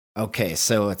Okay,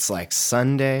 so it's like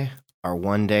Sunday, our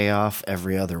one day off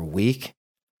every other week,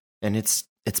 and it's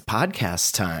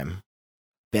podcast time.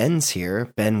 Ben's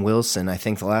here, Ben Wilson. I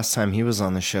think the last time he was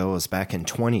on the show was back in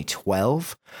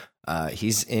 2012.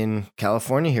 He's in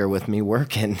California here with me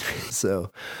working,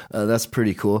 so that's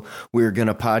pretty cool. We were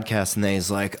gonna podcast, and then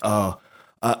he's like, "Oh,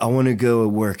 I want to go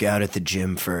work out at the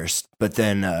gym first, but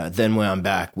then when I'm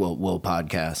back, we'll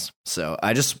podcast." So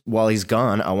while he's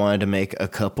gone, I wanted to make a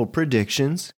couple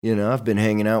predictions. You know, I've been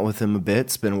hanging out with him a bit.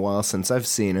 It's been a while since I've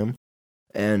seen him,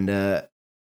 and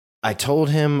I told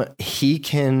him he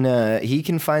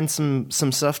can find some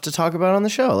stuff to talk about on the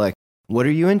show. Like, what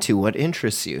are you into? What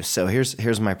interests you? So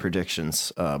here's my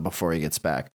predictions before he gets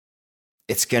back.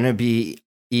 It's gonna be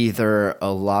either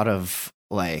a lot of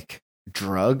like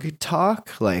drug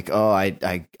talk, like, oh,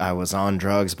 I was on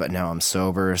drugs, but now I'm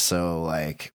sober, so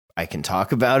like I can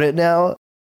talk about it now.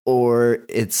 Or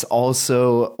it's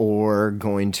also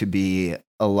going to be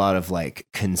a lot of like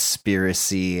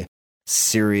conspiracy,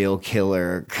 serial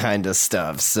killer kind of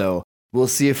stuff. So we'll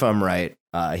see if I'm right.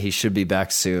 He should be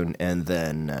back soon, and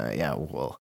then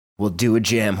we'll do a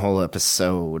jam hole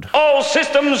episode. All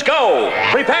systems go.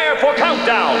 Prepare for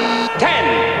countdown.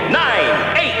 10,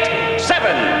 9, 8,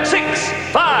 7, 6,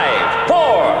 5,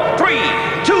 4, 3,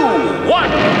 2, 1.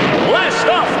 Blast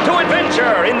off to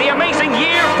adventure in the amazing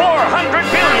year 400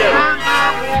 billion.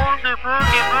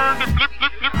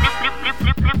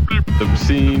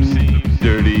 Obscene,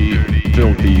 dirty,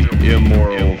 filthy,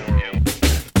 immoral.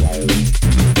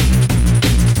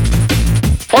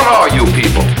 What are you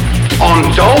people? On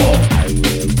dope?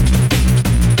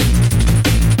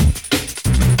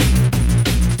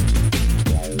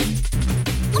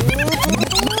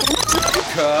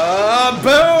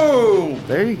 Kaboom!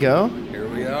 There you go. Here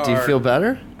we are. Do you feel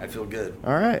better? I feel good.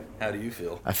 All right. How do you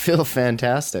feel? I feel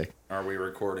fantastic. Are we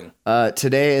recording?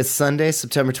 Today is Sunday,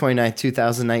 September 29th,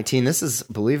 2019. This is,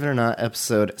 believe it or not,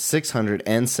 episode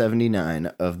 679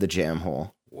 of The Jam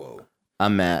Hole. Whoa.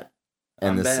 I'm Matt.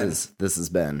 And I'm this is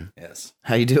Ben. Yes.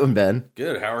 How you doing, Ben?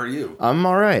 Good. How are you? I'm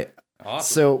all right.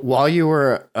 Awesome. So while you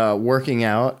were working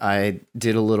out, I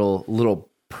did a little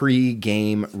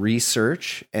pre-game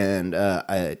research, and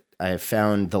I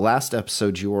found the last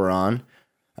episode you were on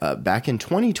back in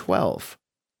 2012.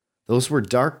 Those were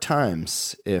dark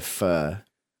times, if I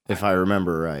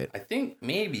remember right. I think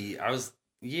maybe I was.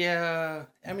 Yeah,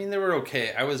 I mean, they were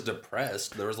okay. I was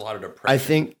depressed. There was a lot of depression. I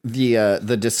think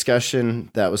the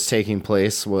discussion that was taking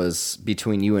place was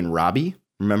between you and Robbie.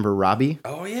 Remember Robbie?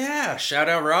 Oh, yeah. Shout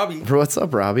out, Robbie. What's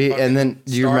up, Robbie? Fucking and then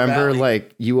do you Star remember, Valley.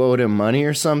 like, you owed him money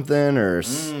or something? Or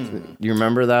you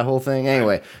remember that whole thing?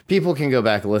 Anyway, people can go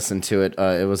back and listen to it.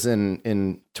 It was in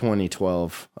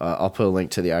 2012. I'll put a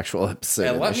link to the actual episode.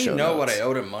 Yeah, in let the me show know notes. what I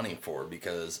owed him money for,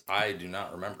 because I do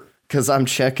not remember. Because I'm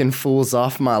checking fools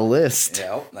off my list.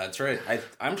 Yeah, that's right.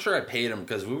 I'm sure I paid him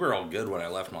because we were all good when I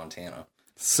left Montana.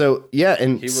 So yeah,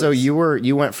 and so was-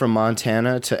 you went from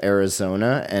Montana to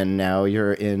Arizona, and now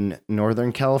you're in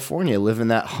Northern California, living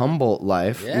that Humboldt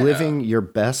life, Yeah. living your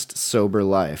best sober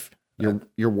life.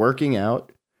 You're working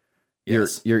out.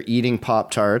 Yes. You're eating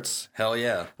Pop-Tarts. Hell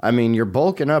yeah. I mean, you're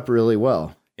bulking up really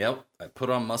well. Yep. I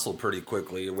put on muscle pretty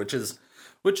quickly, which is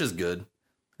good.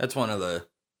 That's one of the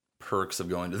perks of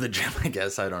going to the gym, I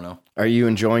guess. I don't know. Are you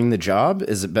enjoying the job?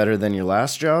 Is it better than your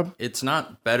last job? It's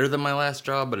not better than my last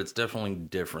job, but it's definitely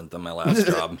different than my last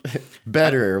job.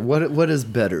 Better. What does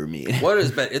better mean? What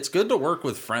is better? It's good to work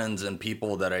with friends and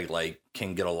people that I like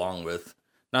can get along with.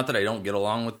 Not that I don't get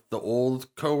along with the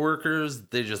old coworkers.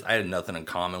 I had nothing in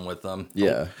common with them.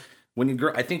 Yeah.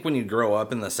 I think when you grow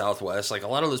up in the Southwest, like a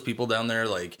lot of those people down there,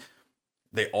 like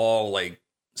they all like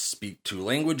speak two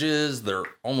languages. They're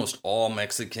almost all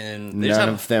Mexican. None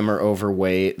of them are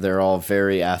overweight. They're all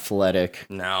very athletic.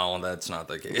 No, that's not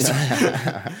the case.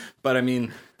 But I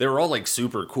mean, they were all like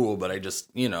super cool, but I just,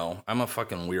 I'm a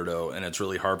fucking weirdo, and it's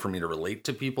really hard for me to relate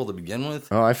to people to begin with.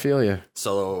 Oh, I feel you.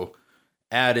 So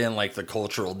add in like the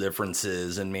cultural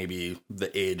differences and maybe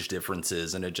the age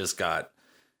differences, and it just got,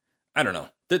 I don't know.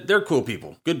 They're cool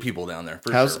people, good people down there.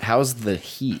 For sure. How's the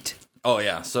heat? Oh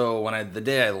yeah. So the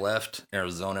day I left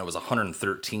Arizona, it was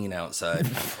 113 outside,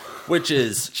 which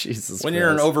is Jesus when you're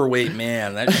an Christ. overweight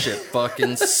man, that shit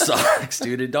fucking sucks,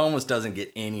 dude. It almost doesn't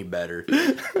get any better.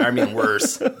 I mean,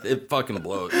 worse. It fucking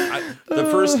blows. The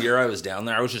first year I was down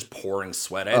there, I was just pouring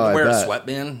sweat. I had to wear a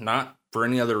sweatband, not for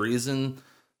any other reason,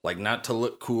 like not to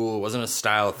look cool. It wasn't a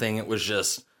style thing. It was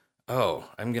just, oh,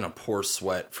 I'm going to pour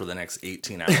sweat for the next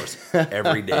 18 hours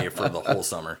every day for the whole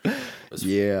summer. It was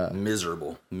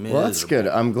miserable. Well, that's good.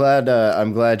 I'm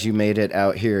glad you made it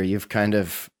out here. You've kind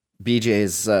of,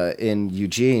 BJ's in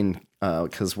Eugene.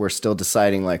 because we're still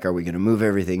deciding, like, are we going to move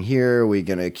everything here? Are we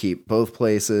going to keep both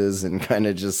places and kind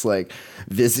of just like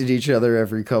visit each other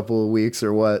every couple of weeks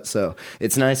or what? So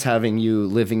it's nice having you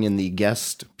living in the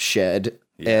guest shed.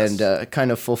 Yes. And kind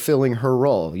of fulfilling her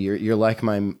role. You're like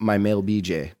my male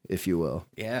BJ, if you will.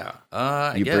 Yeah.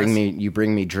 You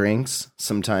bring me drinks.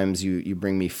 Sometimes you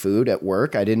bring me food at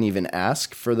work. I didn't even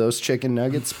ask for those chicken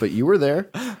nuggets, but you were there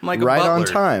like right on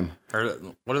time. Or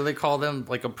what do they call them?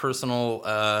 Like a personal,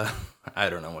 I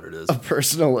don't know what it is. A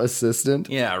personal assistant?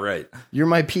 Yeah, right. You're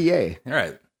my PA.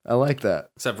 Right. I like that.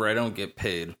 Except for I don't get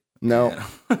paid. No.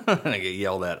 I get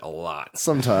yelled at a lot.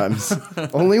 Sometimes.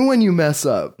 Only when you mess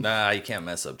up. Nah, you can't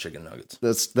mess up chicken nuggets.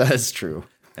 That is true.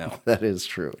 No. That is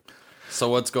true. So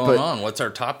what's going on? What's our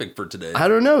topic for today? I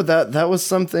don't know. That was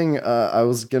something I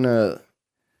was going to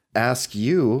ask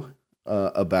you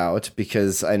about,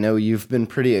 because I know you've been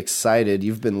pretty excited.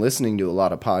 You've been listening to a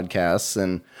lot of podcasts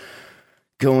and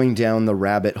going down the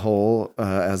rabbit hole,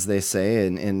 as they say,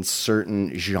 in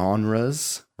certain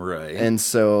genres. Right. And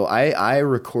so I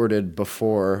recorded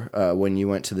before when you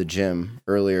went to the gym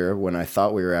earlier, when I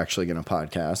thought we were actually going to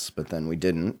podcast, but then we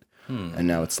didn't. And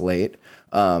now it's late.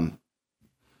 But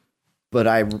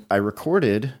I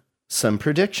recorded some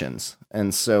predictions.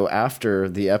 And so after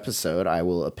the episode, I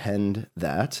will append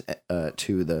that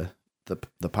to the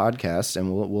podcast,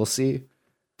 and we'll see.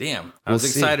 Damn. I was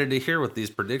excited to hear what these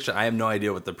predictions. I have no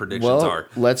idea what the predictions are.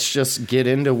 Let's just get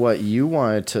into what you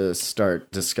wanted to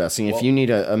start discussing. If you need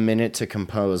a minute to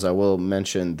compose, I will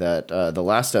mention that the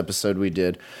last episode we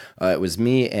did, it was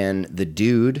me and the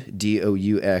Dude,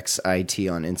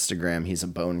 Douxit on Instagram. He's a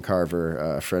bone carver,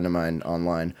 a friend of mine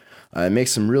online.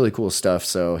 Makes some really cool stuff.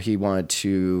 So he wanted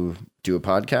to do a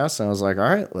podcast, and I was like, all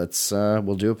right,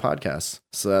 we'll do a podcast.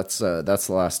 So that's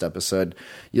the last episode.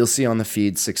 You'll see on the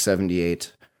feed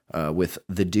 678 with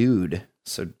the Dude.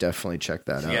 So definitely check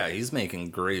that out. Yeah, he's making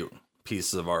great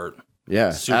pieces of art.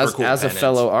 Yeah, Super cool as a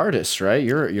fellow artist, right?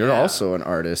 You're also an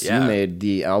artist. Yeah. You made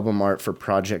the album art for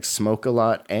Project Smoke a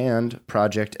Lot and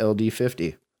Project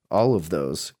LD50. All of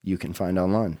those you can find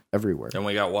online everywhere. And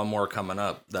we got one more coming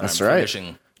up that That's I'm right.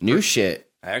 finishing. New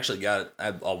shit. I actually got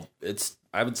it.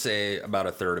 I would say about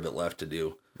a third of it left to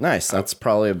do. Nice. That's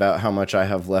probably about how much I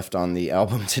have left on the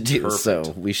album to do. Perfect.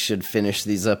 So we should finish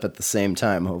these up at the same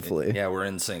time, hopefully. Yeah, we're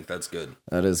in sync. That's good.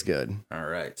 That is good. All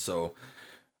right. So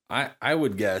I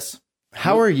would guess.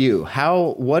 How are you?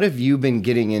 What have you been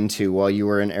getting into while you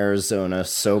were in Arizona,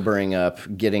 sobering up,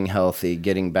 getting healthy,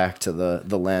 getting back to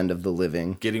the land of the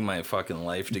living? Getting my fucking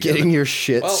life together. Getting your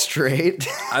shit straight?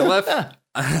 I left.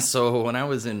 So when I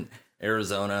was in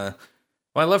Arizona,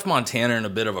 I left Montana in a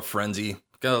bit of a frenzy.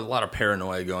 Got a lot of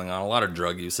paranoia going on, a lot of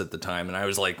drug use at the time. And I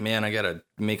was like, man, I got to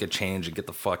make a change and get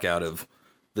the fuck out of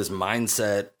this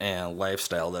mindset and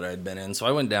lifestyle that I'd been in. So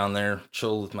I went down there,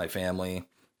 chilled with my family,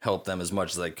 helped them as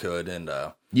much as I could. And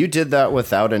you did that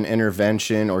without an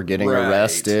intervention or getting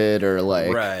arrested or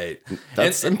like... Right.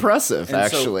 That's impressive,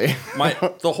 actually.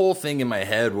 So the whole thing in my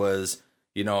head was,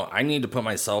 I need to put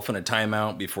myself in a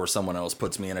timeout before someone else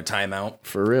puts me in a timeout.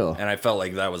 For real. And I felt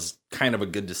like that was kind of a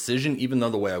good decision, even though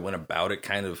the way I went about it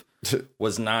kind of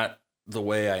was not the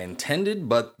way I intended.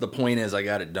 But the point is, I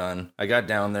got it done. I got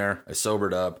down there. I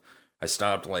sobered up. I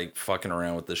stopped like fucking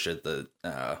around with the shit that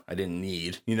I didn't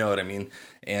need. You know what I mean?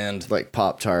 And like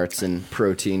Pop-Tarts and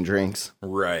protein drinks.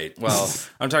 Right. Well,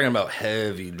 I'm talking about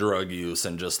heavy drug use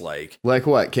and just like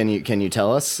what? Can you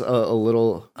tell us a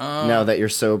little now that you're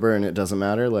sober and it doesn't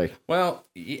matter? Like, well,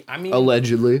 I mean,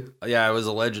 allegedly. Yeah, I was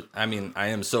alleged. I mean, I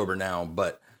am sober now,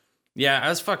 but yeah, I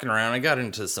was fucking around. I got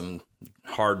into some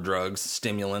hard drugs,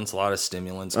 stimulants, a lot of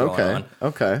stimulants going on.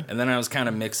 Okay. And then I was kind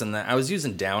of mixing that. I was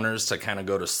using downers to kind of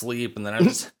go to sleep, and then I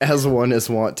was as one is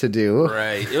wont to do.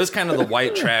 Right. It was kind of the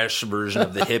white trash version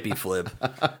of the hippie flip.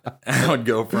 I would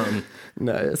go from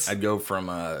nice. I'd go from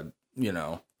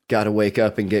got to wake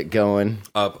up and get going.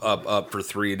 Up for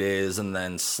 3 days and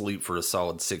then sleep for a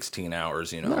solid 16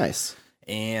 hours, Nice.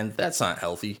 And that's not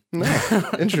healthy. No.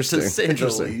 Interesting. To say the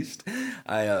least.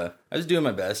 I was doing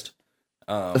my best.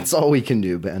 That's all we can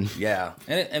do, Ben. Yeah.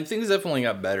 And things definitely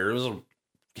got better. It was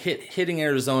hitting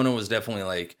Arizona was definitely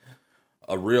like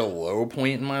a real low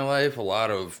point in my life. A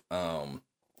lot of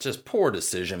just poor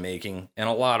decision making and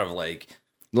a lot of like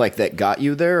that got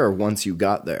you there, or once you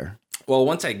got there? Well,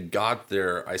 once I got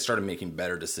there, I started making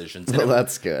better decisions. Well,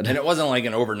 that's good. And it wasn't like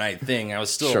an overnight thing. I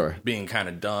was still being kind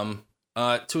of dumb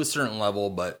to a certain level.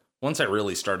 But once I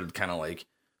really started kind of like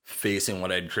facing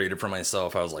what I'd created for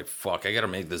myself, I was like, fuck, I got to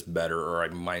make this better or I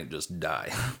might just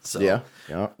die. So yeah,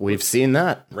 we've seen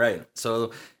that. Right.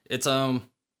 So it's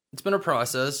been a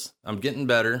process. I'm getting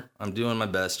better. I'm doing my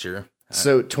best here.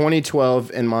 So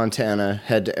 2012 in Montana,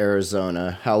 head to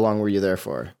Arizona. How long were you there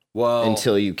for? Well,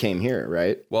 until you came here,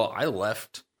 right? Well, I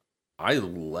left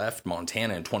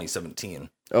Montana in 2017.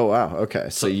 Oh, wow. Okay.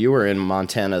 So you were in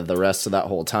Montana the rest of that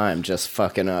whole time, just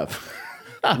fucking up.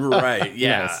 Right.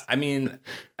 Yeah. Nice. I mean,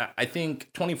 I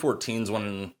think 2014 is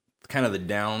when kind of the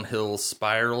downhill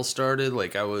spiral started.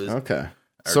 Like I was. Okay.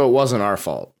 So it wasn't our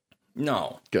fault.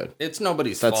 No. Good. It's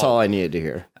nobody's fault. That's all I needed to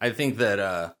hear. I think that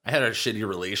I had a shitty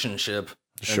relationship.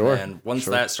 Sure. And then once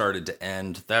that started to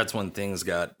end, that's when things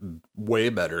got way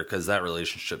better because that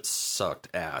relationship sucked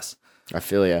ass. I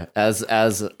feel you. As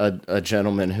a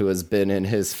gentleman who has been in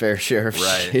his fair share of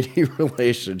shitty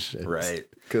relationships. Right.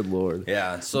 Good Lord.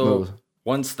 Yeah. So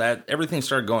once that everything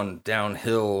started going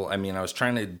downhill, I mean, I was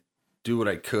trying to do what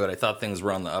I could. I thought things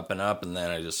were on the up and up, and then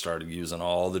I just started using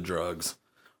all the drugs.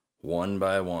 One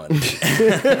by one. And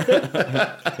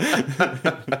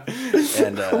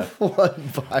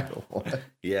one by one.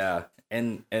 Yeah.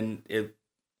 And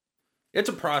it's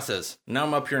a process. Now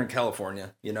I'm up here in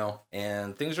California,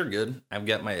 and things are good. I've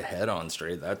got my head on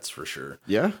straight, that's for sure.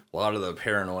 Yeah. A lot of the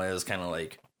paranoia is kind of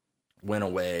like went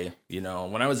away.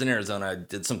 When I was in Arizona, I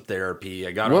did some therapy.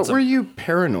 What were you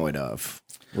paranoid of?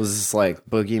 Was this like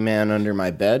boogeyman under my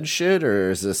bed shit,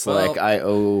 or is this like I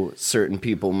owe certain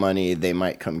people money, they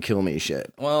might come kill me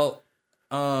shit? Well,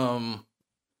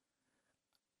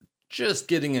 just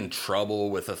getting in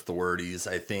trouble with authorities,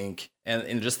 I think,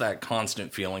 and just that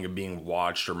constant feeling of being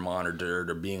watched or monitored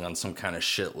or being on some kind of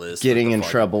shit list. Getting in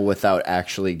trouble without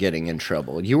actually getting in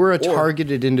trouble. You were a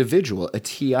targeted individual, a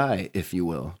TI, if you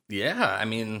will. Yeah, I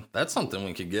mean, that's something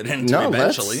we could get into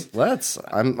eventually. Let's.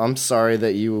 I'm sorry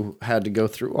that you had to go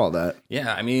through all that.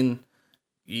 Yeah, I mean,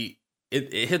 it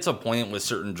hits a point with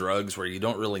certain drugs where you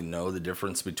don't really know the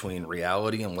difference between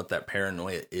reality and what that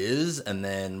paranoia is, and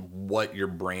then what your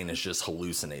brain has just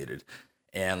hallucinated.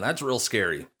 And that's real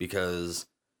scary because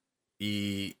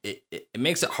it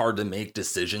makes it hard to make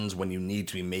decisions when you need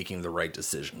to be making the right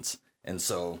decisions. And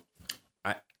so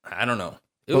I don't know.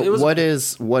 What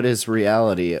is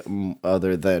reality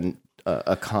other than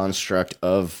a construct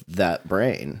of that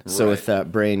brain? Right. So if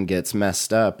that brain gets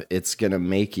messed up, it's going to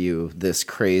make you this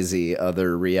crazy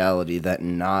other reality that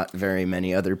not very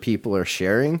many other people are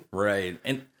sharing. Right.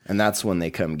 And that's when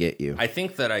they come get you. I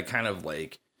think that I kind of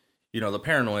like, the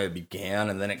paranoia began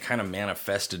and then it kind of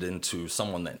manifested into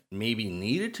someone that maybe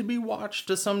needed to be watched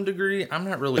to some degree. I'm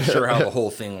not really sure how the whole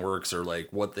thing works or like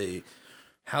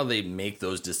how they make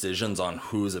those decisions on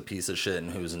who's a piece of shit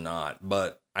and who's not.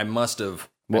 But I must have.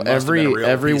 Well,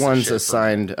 everyone's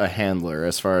assigned a handler,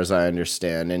 as far as I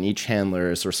understand, and each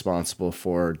handler is responsible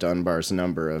for Dunbar's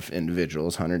number of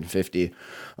individuals, 150.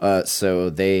 So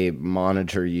they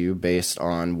monitor you based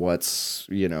on what's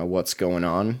going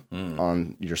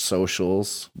on your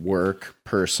socials, work,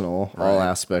 personal, all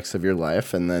aspects of your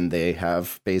life, and then they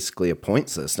have basically a point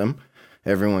system.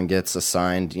 Everyone gets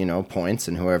assigned, points,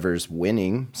 and whoever's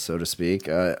winning, so to speak,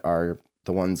 are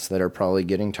the ones that are probably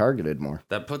getting targeted more.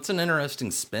 That puts an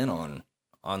interesting spin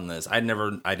on this. I didn't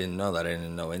know that. I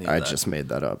didn't know any of that. I just made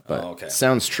that up, but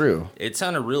sounds true. It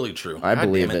sounded really true. I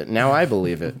believe it. Now I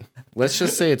believe it. Let's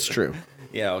just say it's true.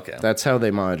 Yeah, okay. That's how they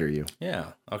monitor you.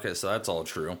 Yeah. Okay, so that's all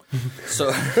true.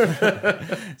 So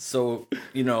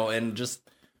and just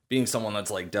being someone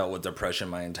that's like dealt with depression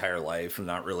my entire life and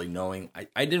not really knowing,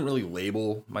 I didn't really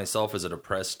label myself as a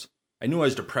depressed. I knew I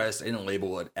was depressed. I didn't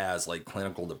label it as like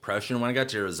clinical depression. When I got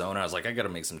to Arizona, I was like, I got to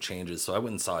make some changes. So I went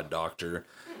and saw a doctor,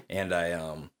 and I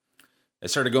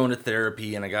started going to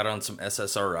therapy, and I got on some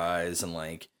SSRIs, and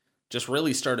like just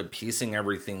really started piecing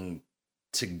everything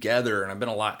together. And I've been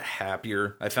a lot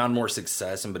happier. I found more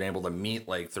success and been able to meet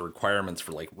like the requirements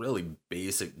for like really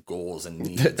basic goals and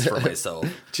needs for myself.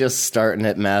 Just starting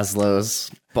at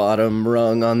Maslow's bottom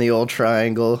rung on the old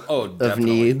triangle of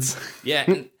needs. Yeah.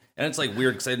 And it's like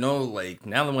weird because I know like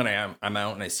now that when I'm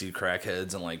out and I see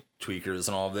crackheads and like tweakers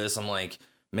and all of this, I'm like,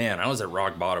 man, I was at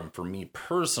rock bottom for me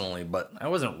personally, but I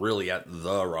wasn't really at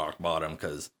the rock bottom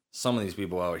because some of these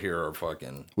people out here are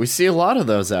fucking. We see a lot of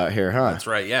those out here, huh? That's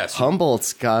right. Yes.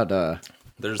 Humboldt's got a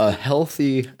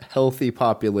healthy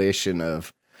population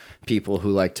of people who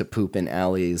like to poop in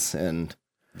alleys, and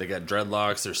they got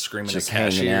dreadlocks. They're screaming at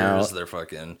cashiers. They're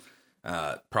fucking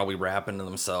probably rapping to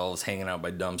themselves, hanging out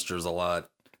by dumpsters a lot.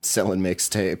 Selling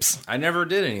mixtapes. I never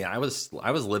did any. I was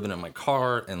living in my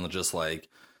car and just like,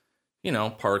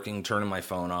 parking, turning my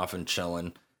phone off and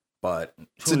chilling. But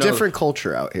it's a different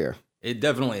culture out here. It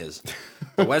definitely is.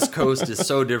 The West Coast is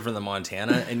so different than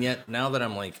Montana, and yet now that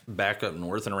I'm like back up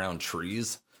north and around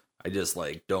trees, I just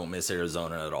like don't miss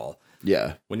Arizona at all.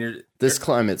 Yeah. When this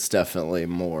climate's definitely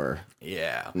more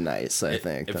nice, I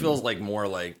think. It feels like more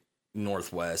like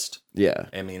Northwest. Yeah.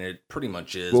 I mean, it pretty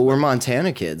much is. Well, we're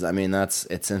Montana kids. I mean,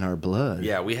 it's in our blood.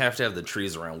 Yeah, we have to have the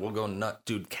trees around. We'll go nut.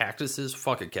 Dude, cactuses?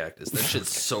 Fuck a cactus. That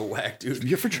shit's so whack, dude. Have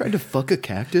you ever tried to fuck a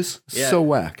cactus? Yeah. So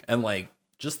whack. And, like,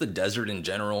 just the desert in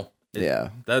general. Yeah.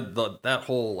 That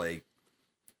whole, like,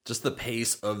 just the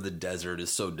pace of the desert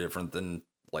is so different than,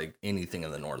 like, anything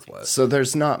in the Northwest. So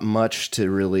there's not much to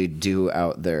really do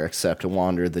out there except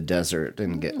wander the desert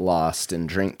and get lost and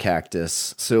drink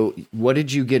cactus. So what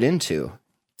did you get into?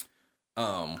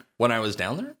 When I was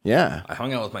down there? Yeah. I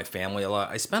hung out with my family a lot.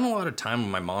 I spent a lot of time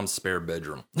in my mom's spare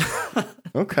bedroom.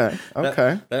 Okay.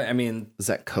 I mean... Is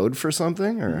that code for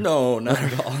something? Or No, not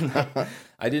at all. No.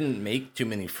 I didn't make too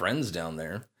many friends down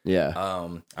there. Yeah.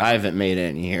 I haven't made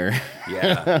any here.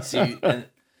 Yeah. See, and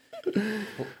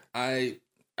I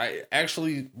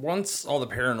actually, once all the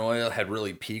paranoia had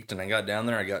really peaked and I got down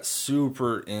there, I got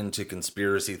super into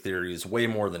conspiracy theories, way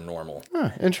more than normal. Huh,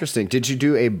 interesting. Did you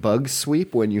do a bug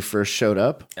sweep when you first showed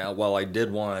up? Well, I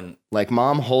did one. Like,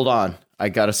 Mom, hold on. I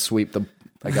gotta sweep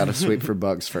for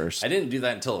bugs first. I didn't do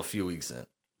that until a few weeks in.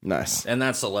 Nice. And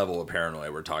that's the level of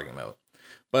paranoia we're talking about.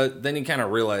 But then you kind of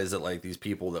realize that, like, these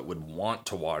people that would want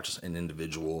to watch an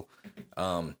individual,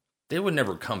 they would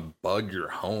never come bug your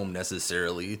home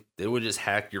necessarily. They would just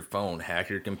hack your phone, hack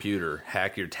your computer,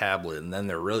 hack your tablet, and then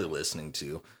they're really listening to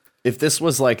you. If this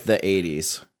was like the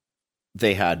 80s,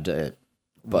 they had to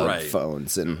bug Right.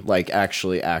 phones and like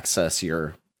actually access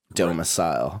your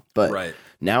domicile. But Right.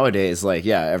 nowadays, like,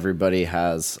 yeah, everybody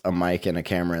has a mic and a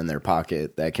camera in their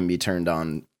pocket that can be turned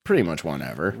on pretty much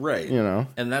whenever. Right. You know?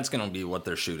 And that's going to be what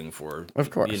they're shooting for.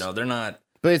 Of course. You know, they're not...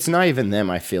 But it's not even them,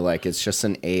 I feel like. It's just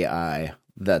an AI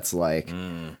that's like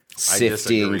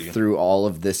sifting disagree. through all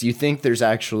of this. You think there's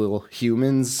actual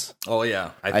humans? Oh,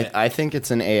 yeah. I think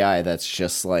it's an AI that's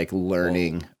just like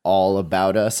learning all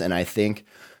about us. And I think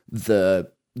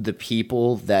the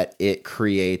people that it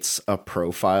creates a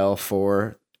profile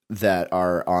for that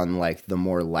are on like the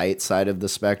more light side of the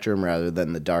spectrum rather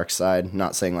than the dark side,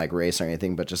 not saying like race or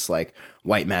anything, but just like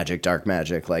white magic, dark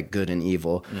magic, like good and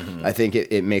evil. I think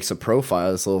it makes a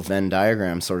profile, this little Venn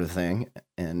diagram sort of thing.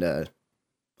 And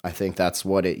I think that's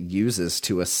what it uses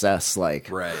to assess like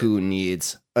who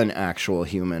needs an actual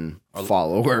human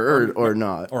follower or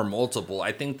not. Or multiple.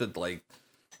 I think that, like,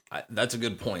 that's a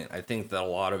good point. I think that a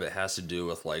lot of it has to do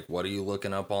with, like, what are you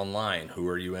looking up online? Who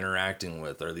are you interacting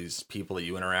with? Are these people that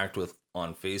you interact with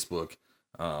on Facebook,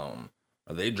 are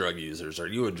they drug users? Are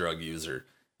you a drug user?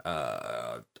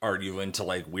 Are you into,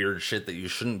 like, weird shit that you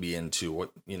shouldn't be into?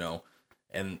 What, you know?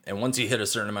 And once you hit a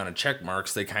certain amount of check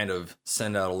marks, they kind of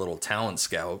send out a little talent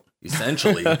scout,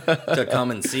 essentially, to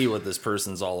come and see what this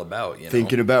person's all about. You know?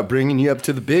 Thinking about bringing you up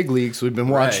to the big leagues. We've been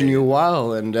watching you a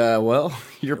while, and well,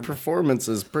 your performance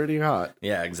is pretty hot.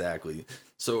 Yeah, exactly.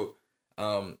 So,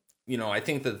 you know, I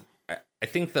think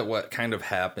that what kind of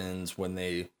happens when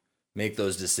they make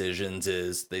those decisions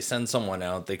is they send someone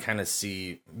out. They kind of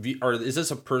see, is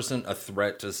this a person a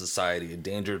threat to society, a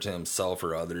danger to himself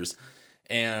or others?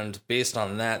 And based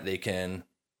on that, they can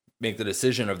make the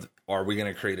decision of, are we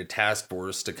going to create a task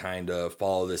force to kind of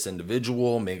follow this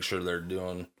individual, make sure they're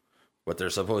doing what they're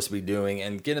supposed to be doing,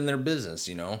 and get in their business,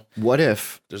 you know? What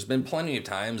if? There's been plenty of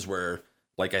times where,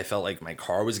 like, I felt like my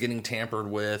car was getting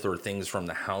tampered with or things from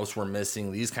the house were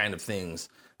missing, these kind of things.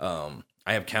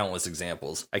 I have countless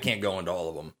examples. I can't go into all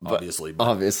of them, obviously. But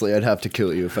obviously, I'd have to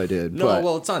kill you if I did. No,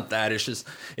 well, it's not that. It's just,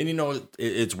 and you know,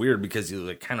 it's weird because you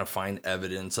like kind of find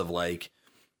evidence of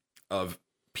of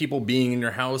people being in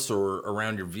your house or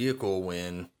around your vehicle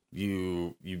when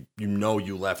you know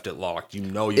you left it locked. You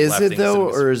know you left things. Is it though,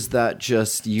 or is that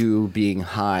just you being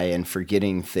high and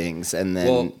forgetting things and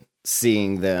then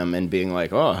seeing them and being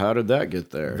like, oh, how did that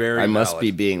get there? I must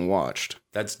be being watched.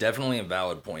 That's definitely a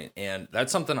valid point, and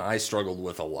that's something I struggled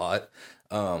with a lot.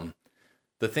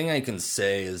 The thing I can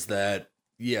say is that,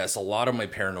 yes, a lot of my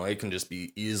paranoia can just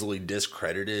be easily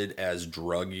discredited as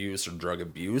drug use or drug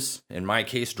abuse. In my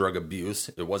case, drug abuse.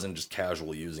 It wasn't just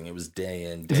casual using. It was day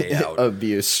in, day out.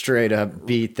 Abuse, straight up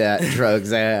beat that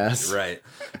drug's ass. Right.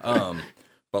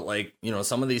 But like, you know,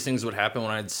 some of these things would happen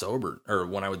when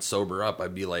when I would sober up.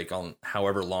 I'd be like on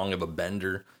however long of a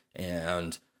bender,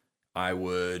 and I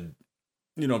would,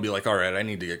 you know, be like, all right, I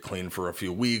need to get clean for a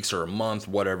few weeks or a month,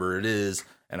 whatever it is.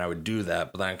 And I would do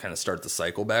that, but then I'd kind of start the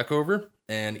cycle back over.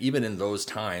 And even in those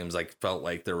times, I felt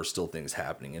like there were still things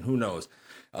happening, and who knows?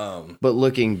 But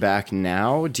looking back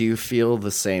now, do you feel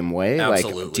the same way?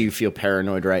 Absolutely. Like, do you feel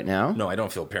paranoid right now? No, I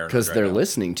don't feel paranoid because they're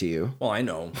listening to you. Well, I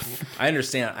know, I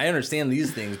understand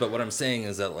these things, but what I'm saying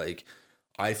is that, like,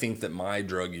 I think that my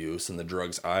drug use and the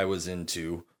drugs I was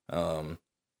into,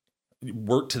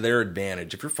 work to their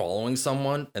advantage. If you're following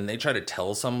someone and they try to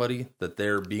tell somebody that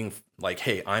they're being like,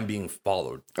 hey, I'm being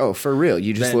followed. Oh, for real.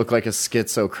 You just look like a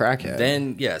schizo crackhead.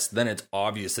 Then it's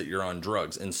obvious that you're on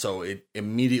drugs. And so it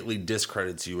immediately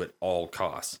discredits you at all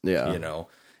costs. Yeah. You know,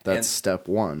 that's step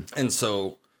one. And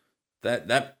so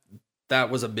that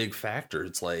was a big factor.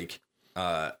 It's like,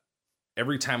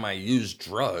 every time I used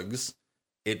drugs,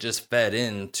 it just fed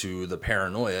into the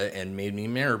paranoia and made me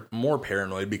more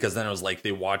paranoid, because then I was like,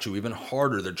 they watch you even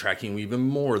harder. They're tracking you even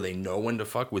more. They know when to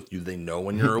fuck with you. They know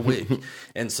when you're awake.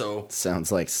 And so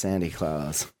sounds like Santa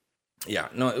Claus. Yeah,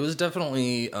 no, it was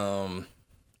definitely,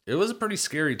 it was a pretty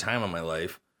scary time in my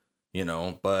life, you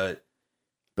know, but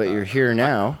you're here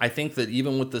now. I think that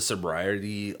even with the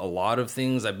sobriety, a lot of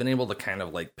things I've been able to kind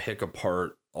of like pick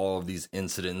apart all of these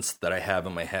incidents that I have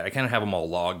in my head. I kind of have them all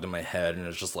logged in my head, and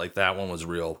it's just like, that one was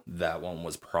real. That one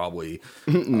was probably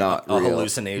not a real.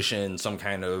 hallucination, some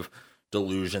kind of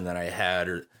delusion that I had,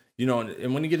 or, you know,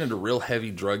 and when you get into real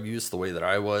heavy drug use the way that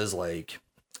I was, like,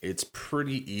 it's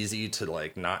pretty easy to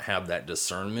like not have that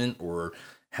discernment or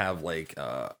have like,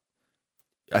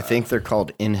 I think they're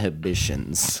called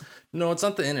inhibitions. No, it's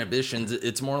not the inhibitions.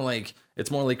 It's more like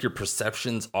your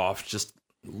perception's off, just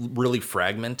really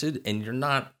fragmented, and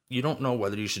you don't know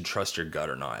whether you should trust your gut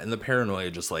or not. And the paranoia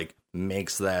just like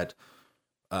makes that,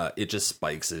 it just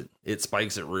spikes it. It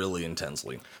spikes it really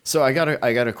intensely. So I got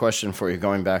a question for you,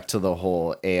 going back to the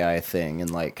whole AI thing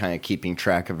and like kind of keeping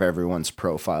track of everyone's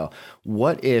profile.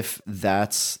 What if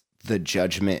that's the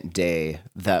judgment day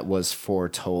that was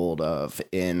foretold of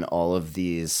in all of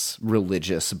these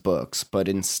religious books, but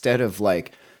instead of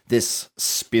like this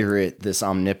spirit, this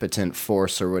omnipotent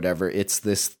force or whatever, it's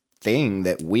this thing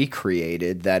that we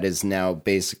created that is now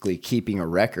basically keeping a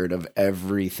record of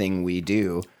everything we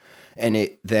do, and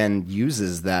it then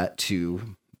uses that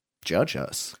to judge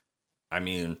us? I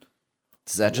mean,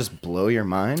 does that just blow your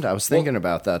mind? I was thinking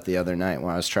about that the other night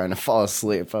when I was trying to fall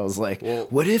asleep. I was like,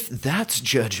 what if that's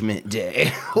Judgment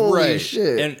Day? Holy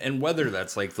shit. And whether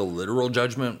that's like the literal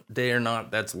Judgment Day or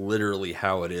not, that's literally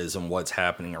how it is and what's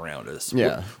happening around us.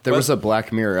 Yeah. There was a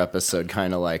Black Mirror episode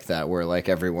kind of like that, where like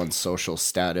everyone's social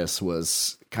status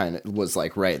was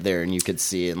like right there, and you could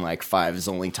see in like fives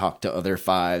only talk to other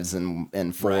fives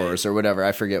and fours, right, or whatever.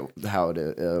 I forget how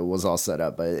it was all set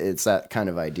up, but it's that kind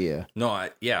of idea. No,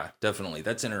 yeah, definitely.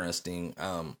 That's interesting.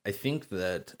 I think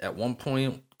that at one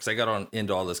point, because I got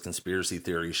into all this conspiracy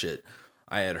theory shit,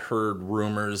 I had heard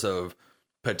rumors of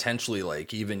potentially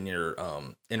like even your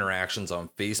interactions on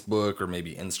Facebook or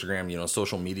maybe Instagram, you know,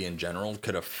 social media in general,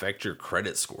 could affect your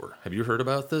credit score. Have you heard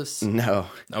about this? No.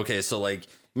 Okay, so like,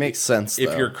 makes sense if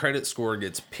though. Your credit score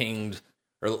gets pinged,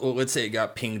 or let's say it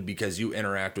got pinged because you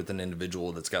interact with an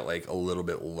individual that's got like a little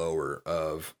bit lower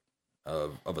of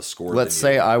a score. Let's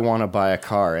say I want to buy a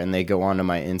car and they go onto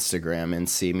my Instagram and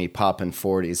see me popping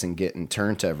 40s and getting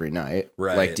turned every night.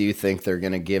 Right. Like, do you think they're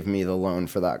going to give me the loan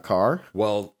for that car?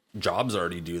 Well, jobs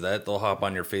already do that. They'll hop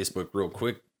on your Facebook real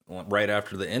quick right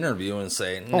after the interview and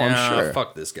say, nah,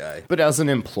 fuck this guy. But as an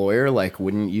employer, like,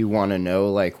 wouldn't you want to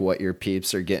know like what your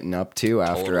peeps are getting up to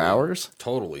after hours?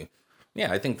 Totally.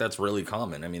 Yeah, I think that's really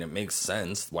common. I mean, it makes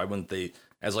sense. Why wouldn't they,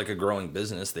 as like a growing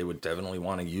business, they would definitely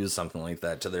want to use something like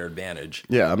that to their advantage.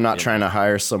 Yeah, I'm not trying to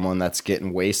hire someone that's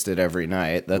getting wasted every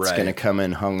night, that's going to come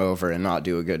in hungover and not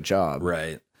do a good job.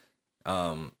 Right.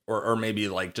 Or maybe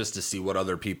like just to see what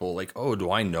other people like, oh,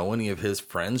 do I know any of his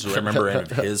friends? Do I remember any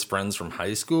of his friends from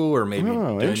high school? Or maybe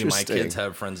do any of my kids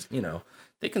have friends? You know,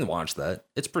 they can watch that.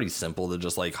 It's pretty simple to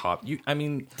just like hop. I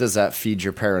mean, does that feed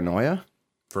your paranoia?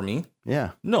 For me?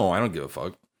 Yeah. No, I don't give a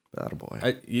fuck.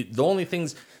 Attaboy. The only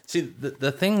things, see,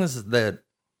 the things that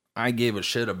I gave a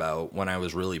shit about when I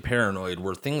was really paranoid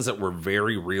were things that were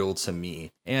very real to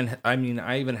me. And I mean,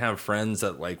 I even have friends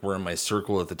that like were in my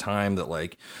circle at the time that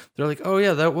like, they're like, oh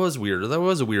yeah, that was weird. Or that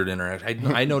was a weird interaction.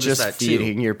 I noticed just that too.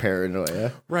 Feeding your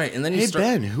paranoia. Right. And then hey,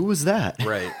 Ben, who was that?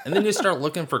 Right. And then you start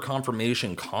looking for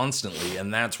confirmation constantly.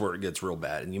 And that's where it gets real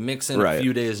bad. And you mix in a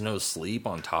few days no sleep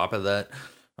on top of that.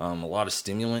 A lot of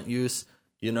stimulant use,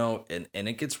 you know, and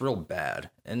it gets real bad.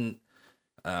 And,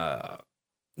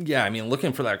 yeah, I mean,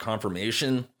 looking for that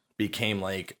confirmation became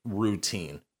like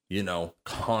routine, you know,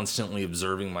 constantly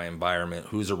observing my environment,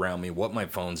 who's around me, what my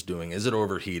phone's doing. Is it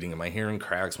overheating? Am I hearing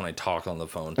cracks when I talk on the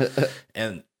phone?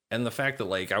 and the fact that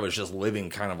like I was just living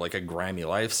kind of like a grimy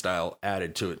lifestyle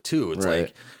added to it too. It's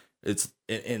like,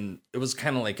 and it was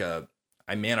kind of like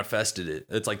I manifested it.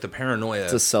 It's like the paranoia.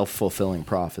 It's a self-fulfilling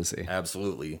prophecy.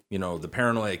 Absolutely. You know, the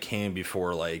paranoia came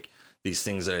before like these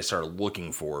things that I started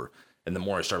looking for. And the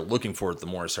more I started looking for it, the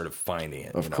more I started finding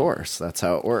it. Of course. That's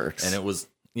how it works. And it was,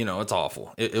 you know, it's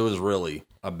awful. It was really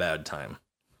a bad time.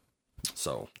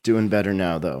 So doing better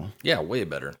now, though. yeah, way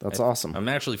better. That's awesome. I'm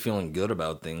actually feeling good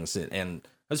about things, and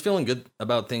I was feeling good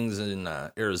about things in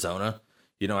Arizona.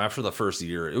 You know, after the first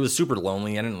year, it was super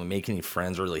lonely. I didn't make any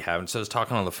friends, really haven't. So I was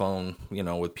talking on the phone, you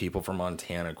know, with people from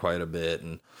Montana quite a bit,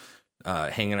 and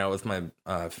hanging out with my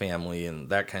family and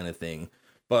that kind of thing.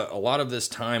 But a lot of this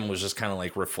time was just kind of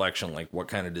like reflection, like what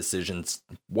kind of decisions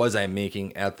was I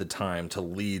making at the time to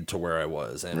lead to where I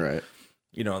was. And, Right.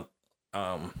 you know,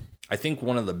 I think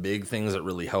one of the big things that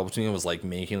really helped me was like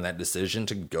making that decision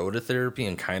to go to therapy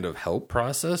and kind of help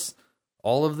process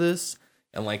all of this.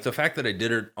 And like the fact that I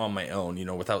did it on my own, you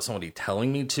know, without somebody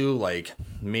telling me to, like,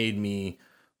 made me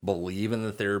believe in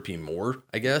the therapy more,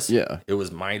 I guess. Yeah. It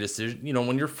was my decision. You know,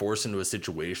 when you're forced into a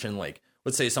situation, like,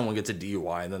 let's say someone gets a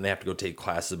DUI and then they have to go take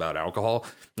classes about alcohol.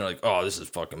 They're like, oh, this is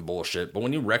fucking bullshit. But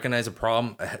when you recognize a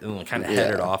problem and kind of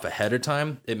head it off ahead of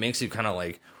time, it makes you kind of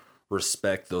like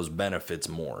respect those benefits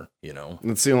more, you know?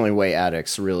 That's the only way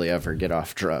addicts really ever get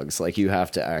off drugs. Like, you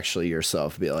have to actually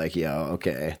yourself be like, yo,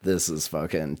 okay, this is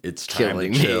fucking It's time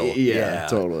killing to chill. me. Yeah,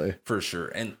 totally. For sure.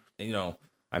 And, you know,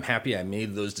 I'm happy I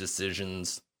made those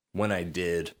decisions when I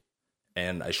did,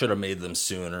 and I should have made them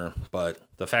sooner. But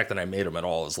the fact that I made them at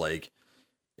all is like,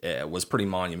 it was pretty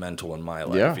monumental in my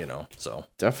life, you know? So,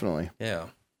 Definitely. yeah.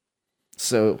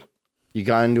 So you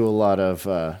got into a lot of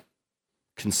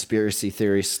conspiracy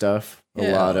theory stuff,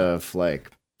 a lot of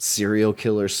like serial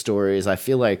killer stories. I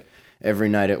feel like every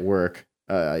night at work,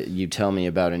 you tell me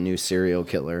about a new serial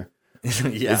killer.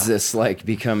 Yeah. Is this like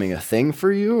becoming a thing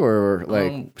for you, or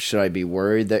like should I be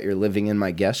worried that you're living in my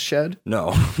guest shed?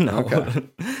 No. Okay.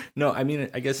 No, I mean,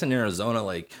 I guess in Arizona,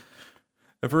 like,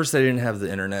 at first I didn't have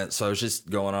the internet, so I was just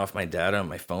going off my data on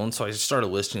my phone. So I just started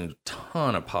listening to a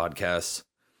ton of podcasts,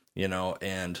 you know,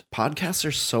 and Podcasts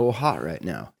are so hot right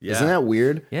now. Yeah. Isn't that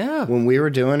weird? Yeah. When we were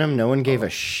doing them, no one gave a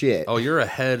shit. oh, you're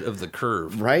ahead of the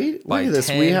curve. Right? By Look at this.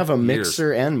 10 We have a years.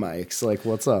 mixer and mics. Like,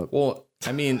 what's up? Well,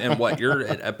 I mean, and what, you're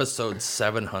at episode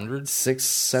 700?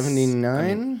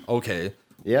 679? Okay.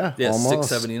 Yeah, Yeah, almost.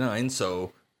 679.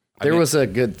 So There was a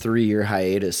good 3-year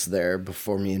hiatus there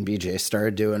before me and BJ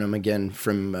started doing them again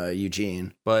from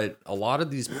Eugene. But a lot of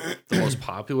the most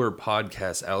popular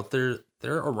podcasts out there,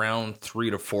 they're around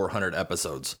 300 to 400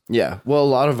 episodes. Yeah, well, a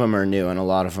lot of them are new, and a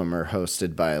lot of them are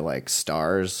hosted by like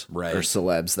stars Right. or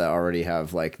celebs that already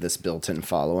have like this built-in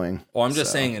following. Well, I'm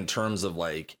just saying in terms of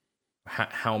like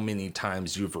how many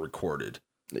times you've recorded.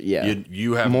 Yeah,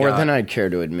 You have more got- than I'd care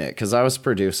to admit, because I was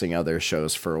producing other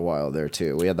shows for a while there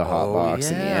too. We had the Hot Box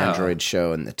and the yeah. Android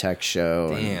show and the Tech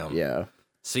show. Damn. And, yeah,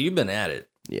 So you've been at it.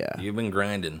 yeah. You've been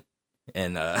grinding.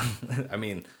 And I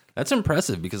mean, that's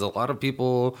impressive because a lot of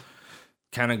people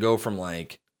kind of go from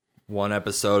like one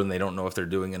episode and they don't know if they're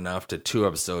doing enough to 2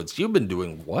 episodes. You've been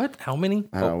doing what? How many?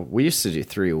 We used to do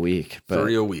 3 a week, but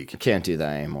 3 a week. can't do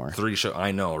that anymore. 3 show.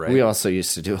 I know, right? We also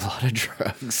used to do a lot of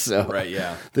drugs, so Right,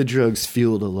 yeah. the drugs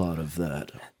fueled a lot of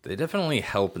that. They definitely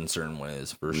help in certain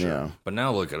ways, for sure. Yeah. But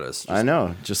now look at us. I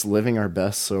know, just living our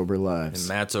best sober lives.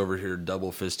 Matt's over here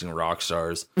double fisting rock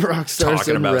stars. Rock stars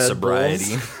talking and about Red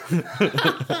sobriety.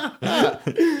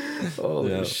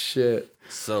 Holy shit!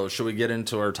 So should we get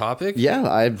into our topic? Yeah,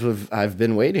 I've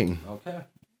been waiting, Okay.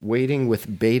 waiting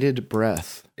with bated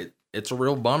breath. It's a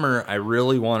real bummer. I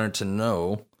really wanted to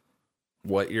know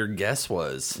what your guess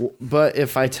was. But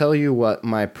if I tell you what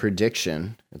my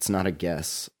prediction, it's not a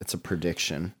guess, it's a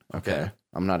prediction. Okay.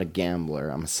 I'm not a gambler,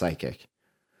 I'm a psychic.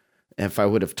 If I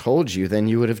would have told you, then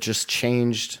you would have just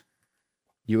changed,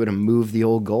 you would have moved the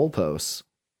old goalposts.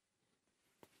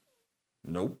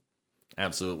 Nope.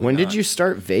 Absolutely When not. did you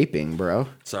start vaping, bro?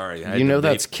 Sorry. You know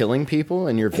that's killing people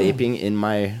and you're vaping in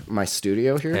my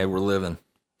studio here? Hey, we're living.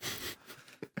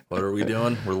 What are we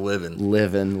doing? We're living.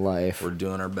 Living life. We're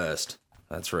doing our best.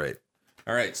 That's right.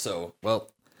 All right. So, well,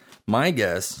 my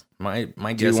guess, my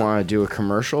Do guess. you want to do a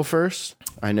commercial first?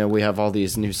 I know we have all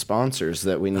these new sponsors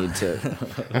that we need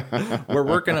to.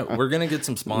 we're gonna get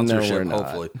some No, sponsorship. we're not.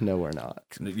 Hopefully. No, we're not.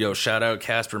 Yo, shout out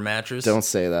Casper Mattress. Don't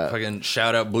say that. Fucking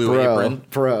shout out Blue Apron.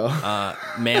 Bro.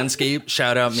 Manscaped.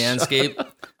 Shout out Manscaped.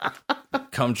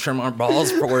 Come trim our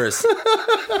balls for us.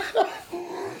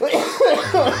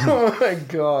 Oh my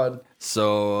god.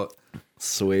 So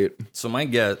Sweet. my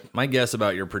guess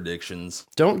about your predictions.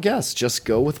 Don't guess. Just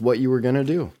go with what you were going to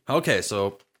do. Okay,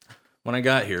 so when I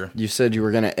got here, You said you were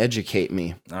going to educate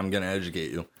me. I'm gonna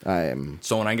educate you. I am.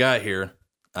 So when I got here,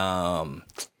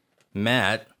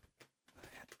 Matt,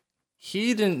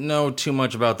 he didn't know too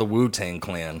much about the Wu-Tang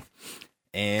Clan.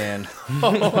 And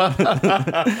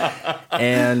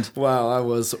Wow, I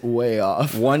was way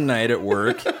off. one night at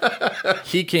work,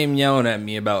 he came yelling at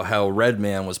me about how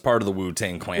Redman was part of the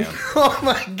Wu-Tang Clan. Oh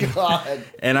my God.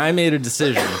 And I made a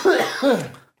decision.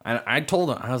 And I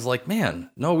told him, I was like, man,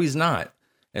 no, he's not.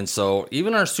 And so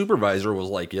even our supervisor was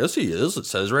like, yes, he is. It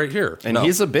says right here. And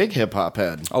he's a big hip hop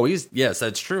head. Oh, yes,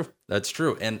 that's true. That's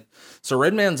true. And so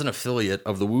Redman's an affiliate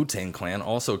of the Wu-Tang Clan,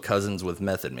 also cousins with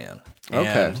Method Man. And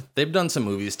Okay. they've done some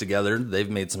movies together. They've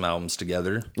made some albums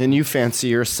together. And you fancy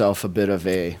yourself a bit of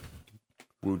a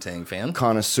Wu-Tang fan.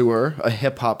 connoisseur, a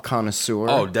hip hop connoisseur.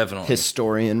 Oh, definitely.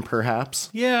 Historian, perhaps.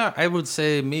 Yeah, I would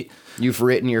say me. You've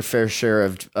written your fair share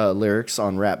of lyrics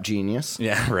on Rap Genius.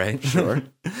 Yeah, right. Sure.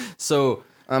 So,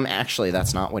 Actually,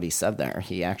 that's not what he said there.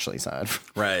 He actually said.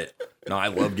 right. No, I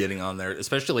love getting on there,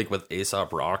 especially like with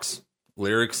Aesop Rock's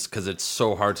lyrics, because it's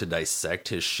so hard to dissect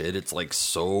his shit. It's like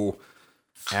so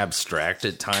abstract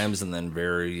at times, and then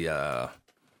very. Yeah,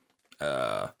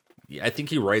 I think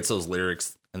he writes those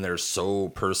lyrics, and they're so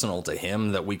personal to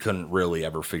him that we couldn't really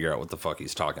ever figure out what the fuck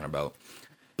he's talking about.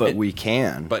 But we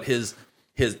can. But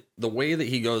the way that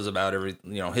he goes about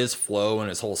his flow and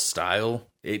his whole style,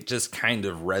 it just kind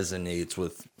of resonates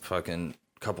with fucking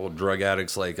couple of drug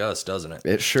addicts like us, doesn't it?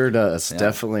 It sure does. Yeah.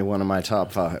 Definitely one of my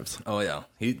top fives. Oh yeah,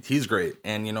 he's great.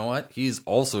 And you know what? He's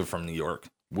also from New York,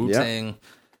 Wu-Tang,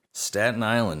 Staten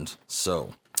Island.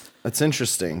 So that's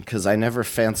interesting because I never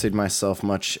fancied myself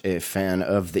much a fan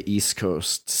of the East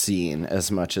Coast scene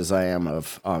as much as I am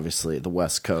of obviously the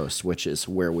West Coast, which is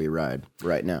where we ride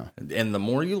right now. And the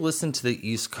more you listen to the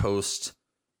East Coast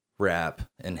rap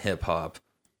and hip hop,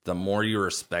 the more you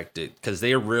respect it, because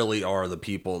they really are the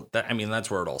people that's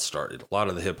where it all started. A lot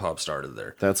of the hip hop started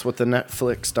there. That's what the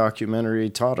Netflix documentary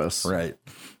taught us. Right.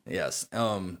 Yes.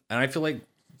 And I feel like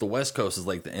the West Coast is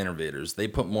like the innovators. They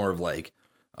put more of like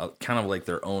kind of like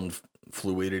their own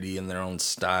fluidity and their own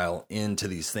style into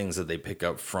these things that they pick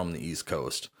up from the East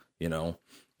Coast. You know,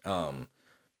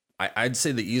 I'd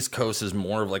say the East Coast is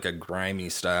more of like a grimy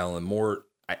style and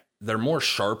they're more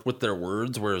sharp with their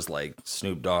words, whereas like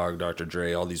Snoop Dogg, Dr.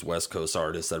 Dre, all these West Coast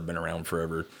artists that have been around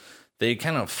forever, they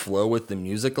kind of flow with the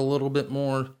music a little bit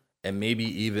more, and maybe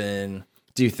even.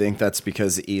 Do you think that's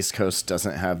because the East Coast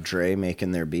doesn't have Dre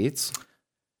making their beats?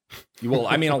 Well,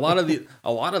 I mean, a lot of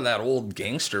that old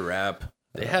gangster rap,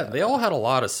 they all had a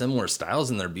lot of similar styles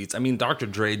in their beats. I mean, Dr.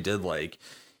 Dre did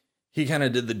he kind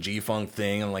of did the G-Funk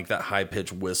thing and like that high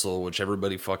pitched whistle, which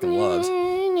everybody fucking loves.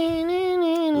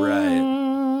 Right.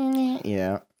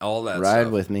 Yeah. All that Ride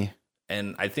stuff. with me.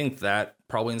 And I think that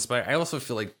probably inspired. I also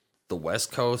feel like the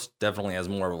West Coast definitely has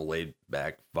more of a laid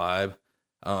back vibe.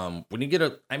 When you get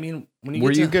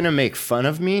Were you going to make fun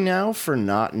of me now for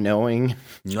not knowing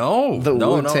the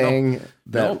Wu-Tang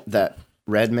that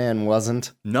Redman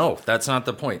wasn't? No, that's not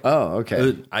the point. Oh,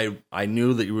 okay. I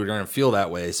knew that you were going to feel that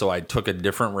way, so I took a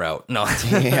different route. No,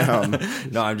 damn.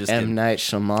 No, I'm just M. kidding. Night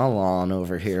Shyamalan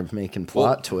over here making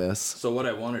plot twists. So what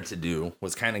I wanted to do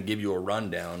was kind of give you a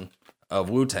rundown of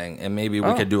Wu-Tang, and maybe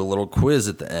we could do a little quiz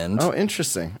at the end. Oh,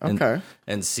 interesting. Okay.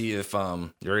 And see if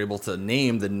you're able to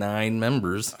name the 9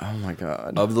 members. Oh my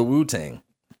God. Of the Wu-Tang.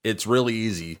 It's really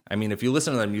easy. I mean, if you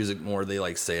listen to their music more,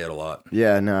 they say it a lot.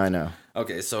 Yeah, no, I know.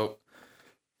 Okay, so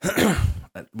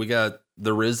we got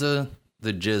the RZA,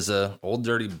 the Jizza, Old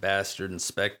Dirty Bastard,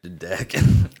 Inspector Deck,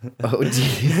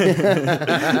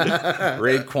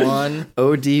 Raekwon,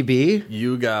 ODB,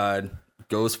 You God,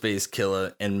 Ghostface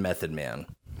Killah, and Method Man.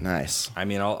 Nice. I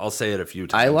mean, I'll say it a few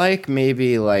times. I like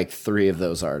maybe 3 of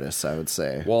those artists, I would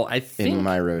say. Well, I think in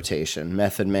my rotation,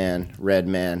 Method Man,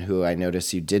 Redman, who I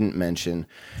noticed you didn't mention,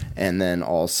 and then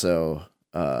also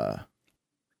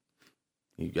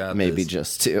you got maybe this.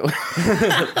 Just 2.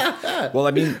 Well,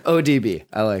 I mean, ODB.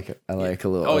 I like it. I like a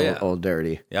little old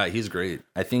dirty. Yeah, he's great.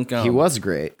 I think he was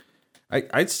great.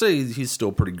 I'd say he's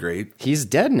still pretty great. He's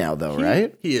dead now, though,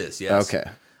 right? He is. Yes. Okay.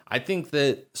 I think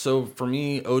that, so for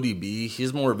me, ODB,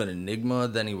 he's more of an enigma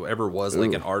than he ever was,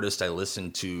 like an artist I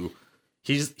listened to.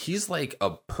 He's like a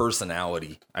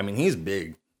personality. I mean, he's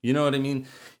big. You know what I mean?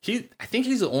 I think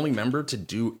he's the only member to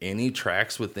do any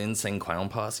tracks with Insane Clown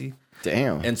Posse.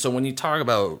 Damn. And so when you talk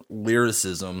about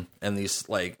lyricism and these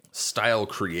style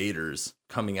creators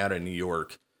coming out of New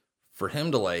York, for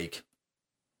him to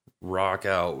rock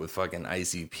out with fucking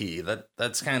ICP,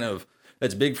 that's kind of...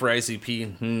 That's big for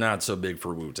ICP, not so big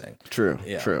for Wu-Tang. True,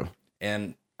 yeah. True.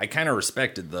 And I kind of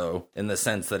respect it, though, in the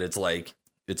sense that it's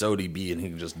it's ODB and he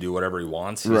can just do whatever he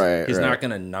wants. He's not going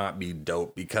to not be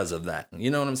dope because of that. You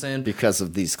know what I'm saying? Because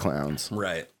of these clowns.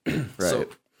 Right. Right. So,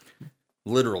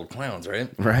 literal clowns, right?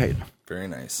 Right. Very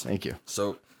nice. Thank you.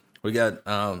 So, we got,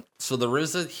 so the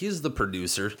RZA, he's the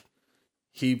producer.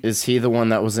 Is he the one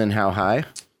that was in How High?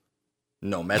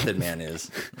 No, Method Man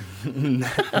is.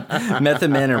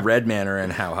 Method Man and Redman are in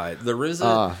How High. The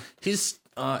RZA, he's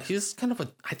kind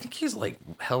of I think he's like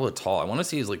hella tall. I want to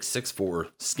say he's like 6'4",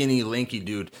 skinny, lanky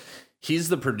dude. He's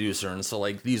the producer, and so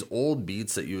like these old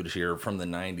beats that you would hear from the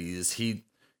 90s,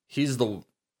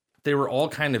 they were all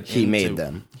kind of He made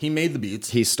them. He made the beats.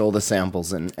 He stole the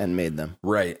samples and made them.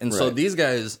 Right. And so these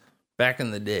guys back in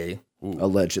the day,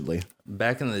 allegedly,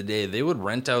 they would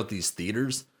rent out these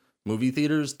movie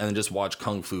theaters, and then just watch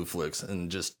kung fu flicks and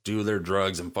just do their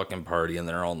drugs and fucking party in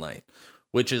there all night,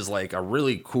 which is like a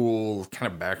really cool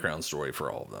kind of background story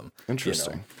for all of them.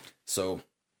 Interesting. You know? So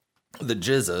the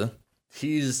GZA,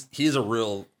 he's a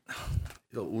real,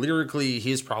 lyrically,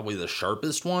 he's probably the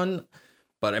sharpest one,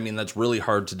 but I mean, that's really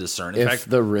hard to discern. In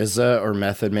fact, the RZA or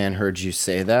Method Man heard you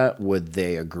say that, would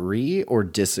they agree or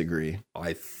disagree?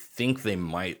 I think they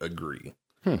might agree.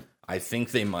 I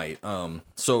think they might.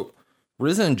 So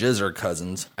RZA and GZA are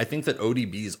cousins. I think that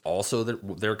ODB is also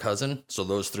their cousin. So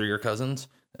those three are cousins.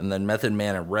 And then Method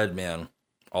Man and Redman,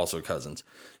 also cousins.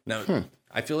 Now,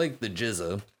 I feel like the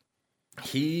GZA,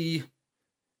 he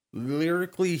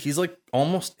lyrically, he's like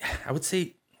almost, I would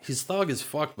say he's thug as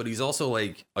fuck, but he's also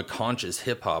like a conscious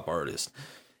hip hop artist.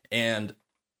 And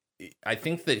I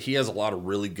think that he has a lot of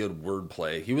really good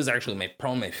wordplay. He was actually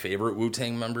probably my favorite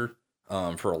Wu-Tang member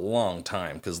for a long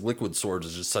time, because Liquid Swords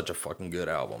is just such a fucking good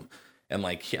album. And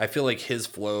like, I feel like his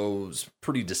flow's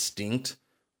pretty distinct.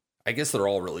 I guess they're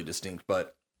all really distinct,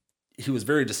 but he was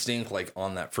very distinct, like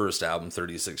on that first album,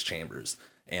 36 Chambers,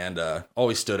 and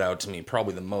always stood out to me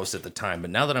probably the most at the time.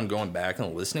 But now that I'm going back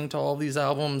and listening to all these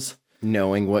albums,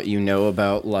 knowing what you know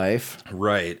about life,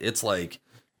 right? It's like,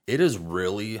 it is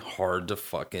really hard to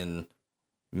fucking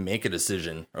make a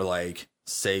decision or like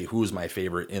say who's my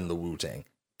favorite in the Wu-Tang.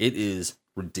 It is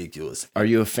ridiculous. Are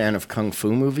you a fan of kung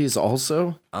fu movies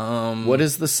also? What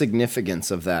is the significance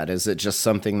of that? Is it just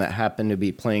something that happened to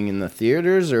be playing in the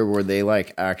theaters, or were they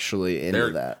like actually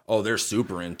into that? Oh, they're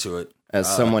super into it.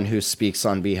 As someone who speaks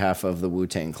on behalf of the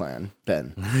Wu-Tang Clan,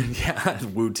 Ben. Yeah,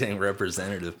 Wu-Tang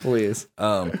representative. Please.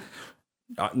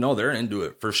 No, they're into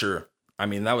it for sure. I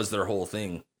mean, that was their whole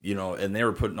thing, you know, and they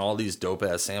were putting all these dope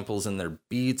ass samples in their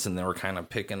beats, and they were kind of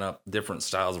picking up different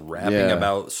styles of rapping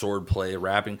about swordplay,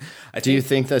 rapping. Do you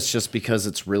think that's just because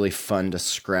it's really fun to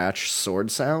scratch sword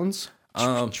sounds?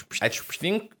 I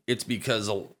think it's because,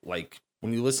 like,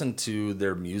 when you listen to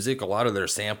their music, a lot of their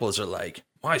samples are like,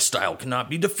 my style cannot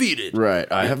be defeated. Right.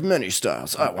 I have many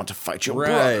styles. I want to fight your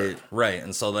brother. Right.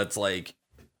 And so that's like,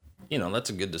 you know, that's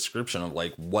a good description of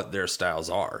like what their styles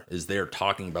are, is they're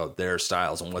talking about their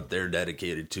styles and what they're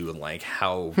dedicated to, and like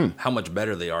how much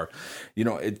better they are. You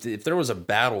know, if there was a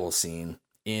battle scene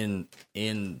on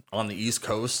the East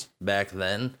Coast back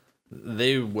then,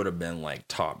 they would have been like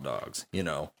top dogs, you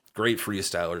know, great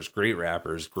freestylers, great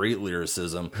rappers, great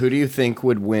lyricism. Who do you think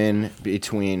would win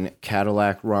between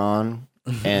Cadillac Ron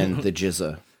and the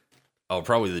GZA? Oh,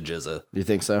 probably the GZA. Do you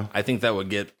think so? I think that would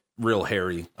get real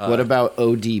hairy. What about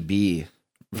ODB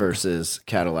versus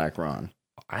Cadillac Ron?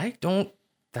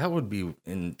 That would be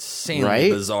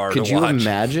insanely bizarre. Could to you watch.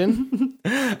 Imagine?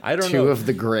 I don't know. Two of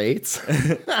the greats.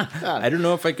 I don't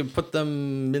know if I could put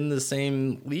them in the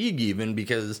same league even,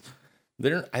 because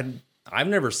I've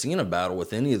never seen a battle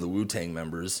with any of the Wu-Tang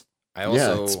members.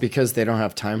 It's because they don't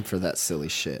have time for that silly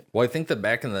shit. Well, I think that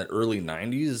back in the early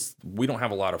 90s, we don't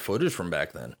have a lot of footage from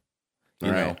back then.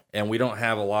 You know, and we don't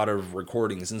have a lot of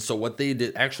recordings. And so what they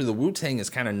did, actually, the Wu-Tang is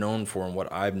kind of known for, and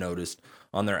what I've noticed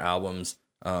on their albums,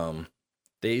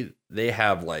 they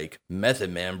have like Method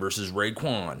Man versus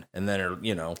Raekwon, and then,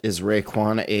 you know, is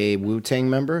Raekwon a Wu-Tang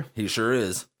member? He sure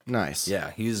is. Nice. Yeah,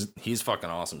 he's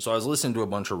fucking awesome. So I was listening to a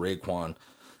bunch of Raekwon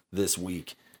this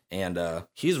week, and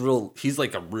he's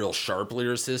like a real sharp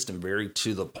lyricist and very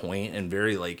to the point, and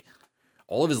very like,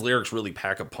 all of his lyrics really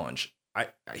pack a punch.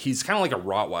 He's kind of like a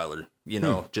Rottweiler, you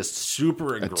know, just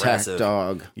super aggressive. Attack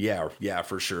dog. Yeah,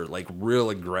 for sure. Like real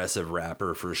aggressive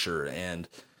rapper for sure. And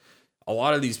a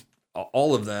lot of these,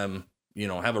 all of them, you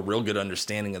know, have a real good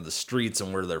understanding of the streets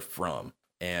and where they're from,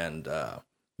 and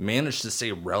managed to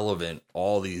stay relevant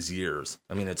all these years.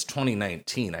 I mean, it's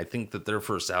 2019. I think that their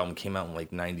first album came out in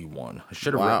like 91. I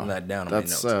should have written that down in my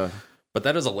notes. But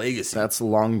that is a legacy. That's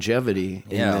longevity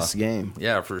in this game.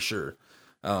 Yeah, for sure.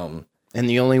 And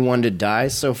the only one to die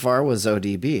so far was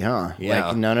ODB, huh? Yeah.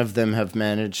 Like, none of them have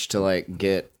managed to, like,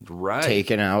 get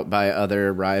taken out by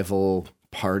other rival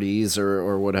parties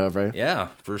or whatever. Yeah,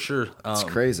 for sure. It's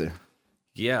crazy.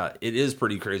 Yeah, it is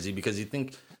pretty crazy, because you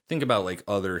think about, like,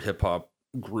 other hip-hop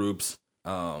groups,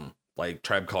 like like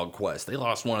Tribe Called Quest, they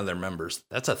lost one of their members.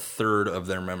 That's a third of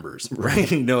their members,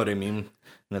 right? You know what I mean?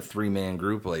 In a 3-man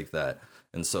group like that.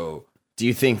 And so, do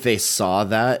you think they saw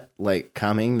that like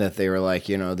coming, that they were like,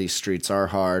 you know, these streets are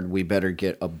hard, we better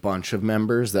get a bunch of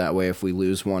members, that way if we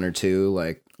lose one or two,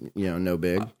 like, you know, no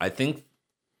big? I think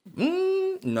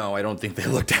no, I don't think they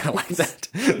looked at it like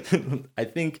that.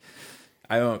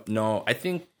 I don't know. I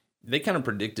think they kind of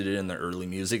predicted it in the early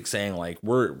music, saying like,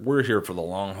 we're here for the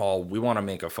long haul. We want to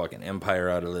make a fucking empire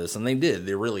out of this. And they did.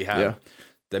 They really have. Yeah.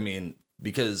 I mean,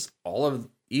 because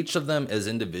each of them as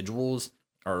individuals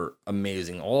are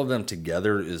amazing. All of them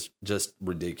together is just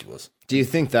ridiculous. Do you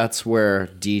think that's where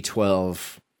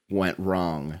D12 went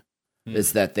wrong?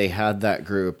 Is that they had that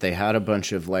group, they had a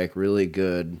bunch of like really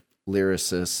good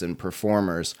lyricists and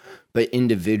performers, but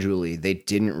individually they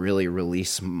didn't really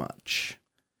release much?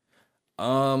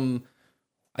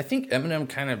 I think Eminem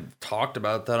kind of talked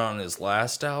about that on his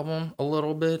last album a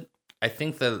little bit. I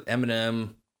think that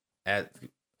Eminem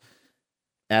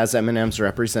as Eminem's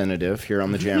representative here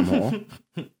on the Jam Hole,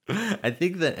 I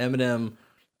think that Eminem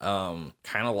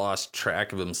kind of lost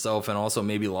track of himself, and also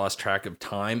maybe lost track of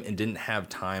time, and didn't have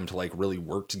time to like really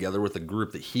work together with a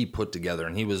group that he put together.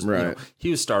 And he was, right. You know,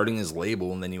 he was starting his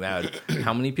label, and then you add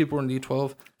how many people in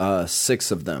D12?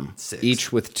 6 of them, 6.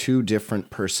 Each with 2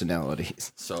 different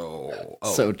personalities. So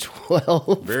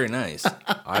 12. Very nice.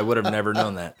 I would have never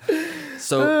known that.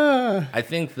 So I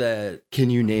think that.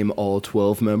 Can you name all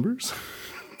 12 members?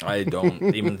 I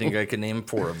don't even think I could name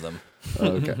 4 of them.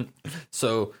 Okay.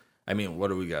 So. I mean, what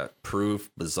do we got?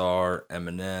 Proof, Bizarre,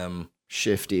 Eminem,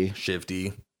 Shifty,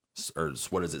 or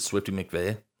what is it? Swifty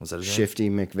McVeigh? Was that his name? Shifty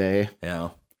McVeigh. Yeah.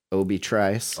 Obi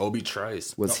Trice.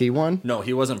 Was he one? No,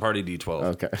 he wasn't part of D12.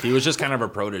 Okay. He was just kind of a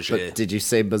protege. But did you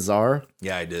say Bizarre?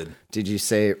 Yeah, I did. Did you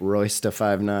say Roysta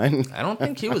 5'9"? I don't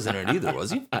think he was in it either,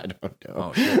 was he? I don't know.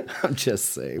 Oh, shit. I'm just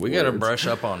saying. We got to brush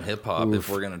up on hip hop if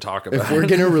we're going to talk about it. If we're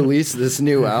going to release this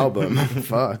new album,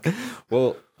 fuck.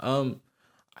 Well,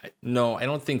 no, I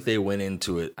don't think they went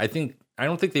into it. I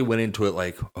don't think they went into it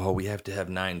like, oh, we have to have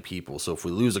 9 people, so if we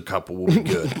lose a couple, we'll be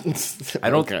good.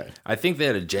 I think they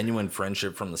had a genuine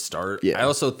friendship from the start. Yeah. I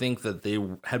also think that they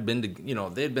had been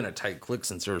they had been a tight clique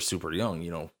since they were super young.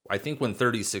 You know, I think when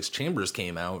 36 Chambers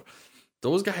came out,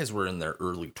 those guys were in their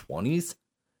early 20s,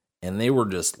 and they were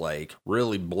just like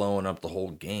really blowing up the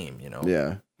whole game. You know.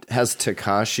 Yeah. Has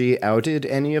Tekashi outed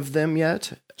any of them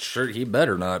yet? Sure, he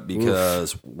better not,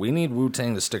 because we need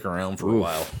Wu-Tang to stick around for a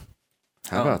while.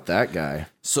 How about that guy?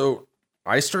 So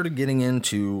I started getting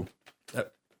into.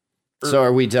 So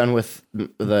are we done with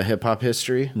the hip hop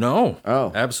history? No.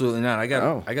 Oh, absolutely not. I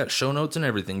got show notes and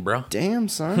everything, bro. Damn,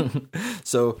 son.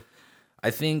 So I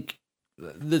think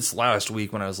this last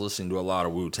week when I was listening to a lot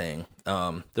of Wu-Tang,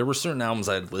 there were certain albums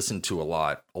I'd listened to a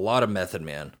lot of Method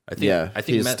Man. I think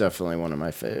he's definitely one of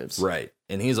my faves. Right.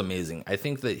 And he's amazing. I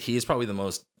think that he's probably the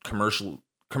most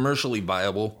commercially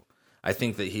viable. I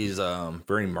think that he's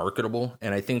very marketable,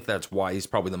 and I think that's why he's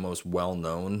probably the most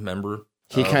well-known member.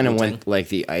 He kind of went like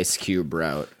the Ice Cube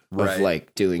route of right.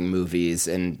 like doing movies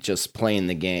and just playing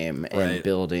the game and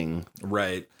building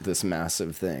this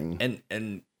massive thing.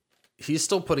 And he's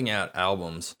still putting out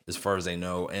albums as far as I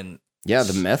know. And yeah,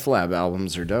 the Meth Lab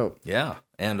albums are dope. Yeah.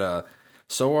 And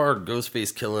so are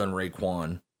Ghostface Killah and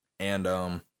Raekwon.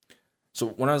 And so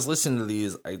when I was listening to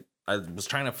these, I was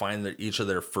trying to find each of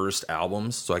their first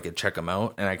albums so I could check them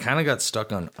out. And I kind of got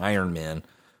stuck on Iron Man,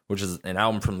 which is an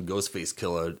album from Ghostface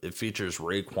Killah. It features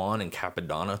Raekwon and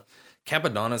Capadonna.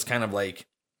 Capadonna's kind of like...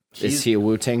 Is he a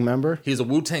Wu-Tang member? He's a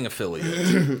Wu-Tang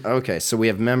affiliate. Okay, so we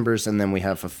have members and then we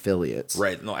have affiliates.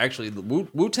 Right. No, actually, the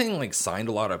Wu-Tang like signed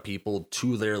a lot of people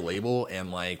to their label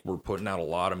and like were putting out a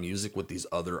lot of music with these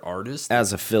other artists.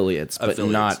 As affiliates, but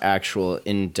not actual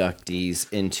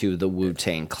inductees into the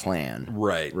Wu-Tang clan.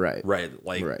 Right.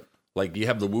 Like you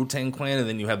have the Wu-Tang clan and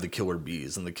then you have the Killer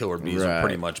Bees, and the Killer Bees would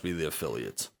pretty much be the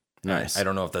affiliates. Nice. I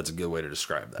don't know if that's a good way to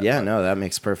describe that. Yeah, no, that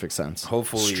makes perfect sense.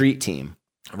 Hopefully. Street team.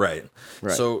 Right.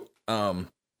 So,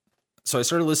 so I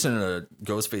started listening to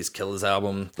Ghostface Killah's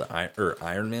album,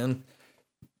 Iron Man,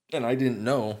 and I didn't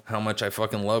know how much I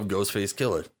fucking love Ghostface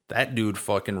Killah. That dude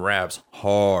fucking raps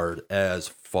hard as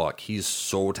fuck. He's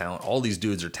so talented. All these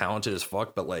dudes are talented as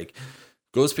fuck, but like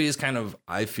Ghostface kind of,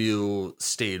 I feel,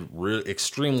 stayed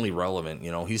extremely relevant.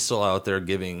 You know, he's still out there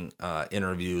giving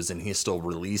interviews and he's still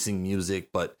releasing music,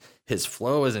 but his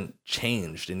flow hasn't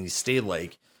changed, and he stayed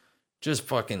like just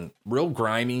fucking real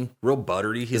grimy, real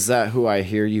buttery. Is that who I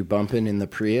hear you bumping in the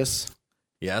Prius?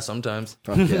 Yeah, sometimes.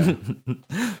 Fuck yeah.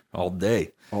 All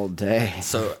day. All day.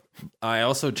 So I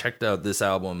also checked out this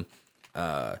album,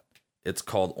 It's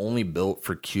called Only Built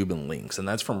for Cuban Links, and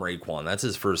that's from Raekwon. That's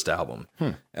his first album.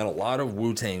 And a lot of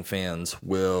Wu-Tang fans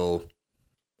will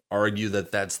argue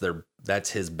that that's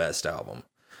his best album.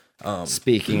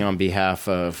 Speaking on behalf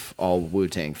of all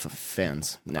Wu-Tang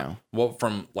fans now. Well,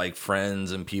 from like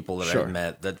friends and people that Sure. I've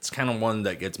met, that's kind of one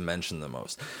that gets mentioned the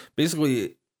most.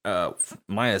 Basically,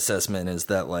 my assessment is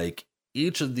that like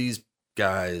each of these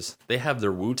guys, they have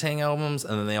their Wu-Tang albums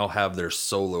and then they all have their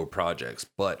solo projects.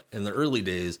 But in the early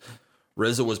days,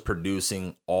 RZA was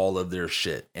producing all of their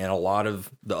shit, and a lot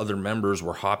of the other members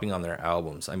were hopping on their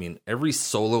albums. I mean, every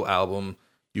solo album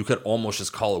you could almost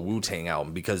just call a Wu-Tang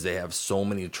album because they have so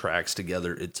many tracks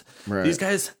together. These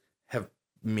guys have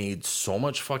made so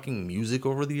much fucking music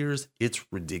over the years. It's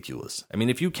ridiculous. I mean,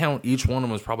 if you count each one of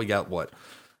them has probably got what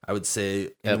I would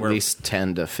say At least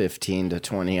 10 to 15 to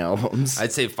 20 albums.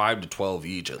 I'd say 5 to 12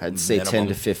 each. I'd say 10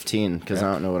 to 15 because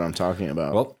I don't know what I'm talking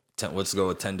about. Well, let's go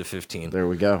with 10 to 15. There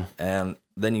we go. And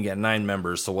then you get 9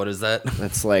 members. So what is that?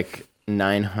 That's like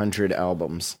 900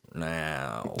 albums.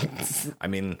 Now, I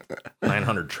mean,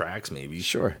 900 tracks maybe.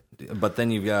 Sure. But then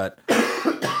you've got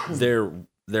their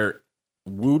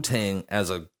Wu-Tang as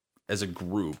a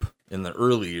group in the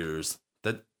early years.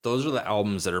 Those are the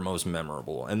albums that are most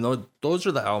memorable, and those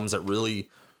are the albums that really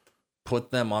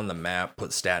put them on the map,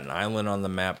 put Staten Island on the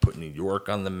map, put New York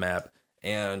on the map,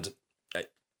 and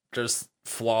just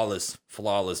flawless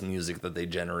music that they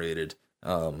generated,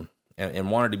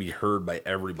 and wanted to be heard by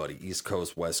everybody, East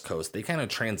Coast, West Coast. They kind of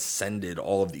transcended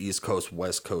all of the East Coast,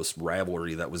 West Coast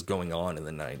rivalry that was going on in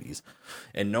the 90s,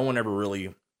 and no one ever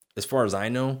really, as far as I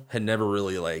know, had never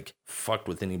really like fucked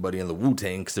with anybody in the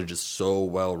Wu-Tang because they're just so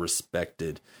well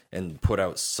respected and put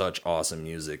out such awesome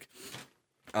music.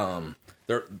 Have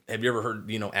you ever heard,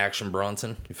 Action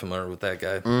Bronson? You familiar with that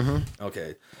guy? Mm-hmm.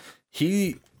 Okay.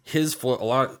 His flow, a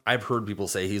lot, I've heard people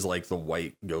say he's like the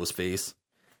white Ghostface.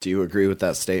 Do you agree with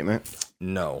that statement?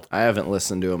 No. I haven't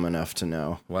listened to him enough to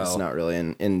know. Well, it's not really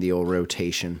in the old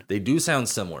rotation. They do sound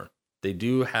similar. They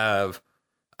do have,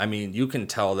 I mean, you can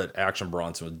tell that Action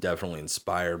Bronson was definitely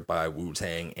inspired by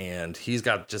Wu-Tang, and he's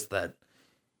got just that,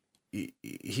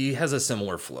 he has a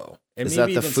similar flow. And Is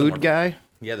that the food guy?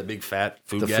 Yeah, the big fat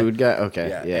food guy. The food guy? Okay.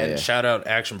 Yeah. And shout out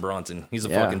Action Bronson. He's a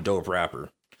fucking dope rapper.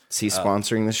 Is he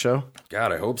sponsoring the show?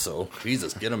 God, I hope so.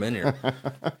 Jesus, get him in here.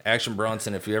 Action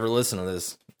Bronson, if you ever listen to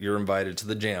this, you're invited to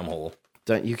the jam hole.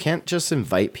 You can't just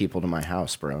invite people to my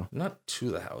house, bro. Not to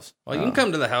the house. Well, you can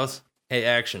come to the house. Hey,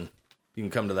 Action, you can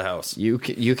come to the house. You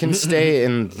can stay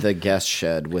in the guest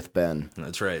shed with Ben.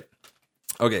 That's right.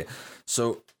 Okay,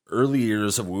 so early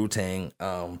years of Wu-Tang,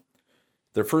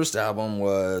 their first album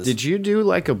was... Did you do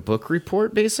like a book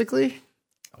report, basically?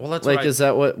 Well, that's like, is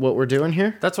that what we're doing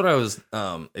here? That's what I was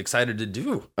excited to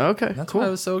do. Okay, that's cool. why I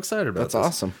was so excited about. That's this.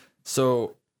 Awesome.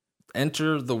 So,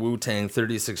 enter the Wu-Tang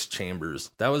 36 Chambers.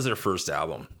 That was their first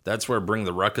album. That's where Bring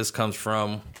the Ruckus comes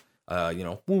from.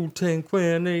 Wu-Tang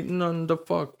Clan ain't none to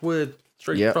fuck with.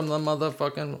 Straight from the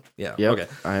motherfucking... Yeah, okay.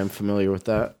 I am familiar with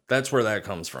that. That's where that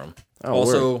comes from.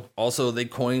 Oh, also, they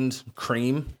coined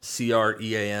CREAM,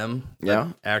 C-R-E-A-M.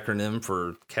 Yeah. Acronym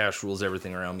for Cash Rules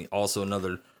Everything Around Me. Also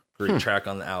another great track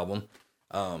on the album.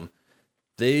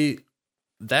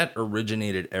 That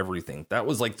originated everything. That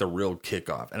was like the real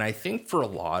kickoff. And I think for a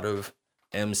lot of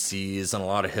MCs and a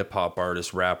lot of hip hop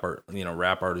artists, rap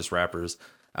artists, rappers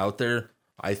out there,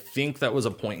 I think that was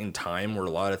a point in time where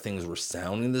a lot of things were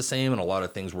sounding the same and a lot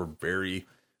of things were very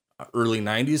early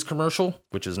 90s commercial,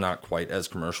 which is not quite as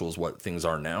commercial as what things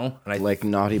are now. And like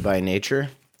Naughty by Nature?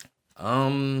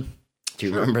 Do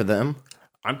you remember them?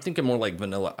 I'm thinking more like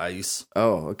Vanilla Ice.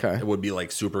 Oh, okay. It would be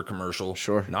like super commercial.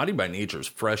 Sure. Naughty by Nature is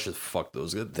fresh as fuck.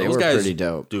 Those guys, pretty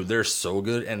dope. Dude, they're so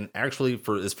good. And actually,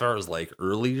 for as far as like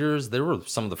early years, they were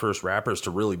some of the first rappers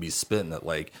to really be spitting it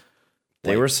like.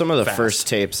 They were some of the first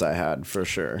tapes I had, for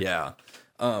sure. Yeah.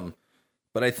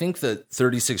 But I think that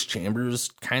 36 Chambers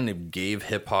kind of gave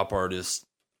hip hop artists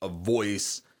a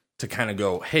voice to kind of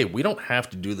go, hey, we don't have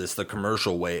to do this the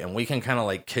commercial way, and we can kind of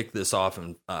like kick this off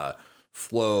and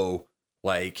flow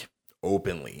like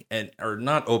openly, or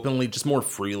not openly, just more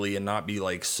freely, and not be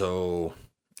like so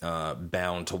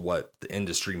bound to what the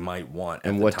industry might want.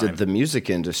 And what did the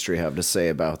music industry have to say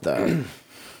about that?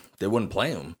 They wouldn't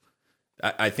play them.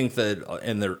 I think that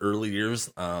in their early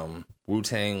years,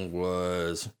 Wu-Tang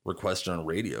was requested on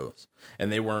radios,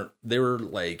 and they were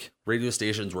like, radio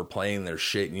stations were playing their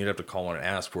shit and you'd have to call in and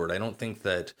ask for it. I don't think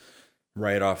that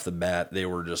right off the bat they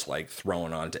were just like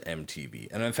thrown onto MTV.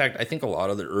 And in fact, I think a lot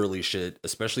of the early shit,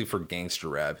 especially for gangster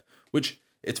rap, which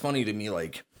it's funny to me,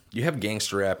 like you have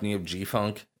gangster rap and you have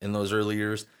G-Funk in those early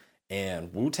years,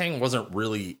 and Wu-Tang wasn't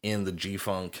really in the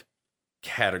G-Funk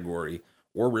category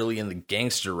or really in the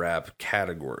gangster rap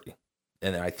category.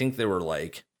 And I think they were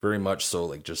like very much so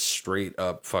like just straight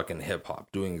up fucking hip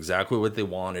hop, doing exactly what they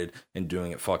wanted and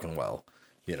doing it fucking well,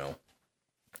 you know.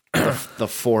 The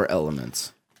four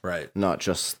elements, Right. not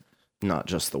just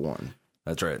the one.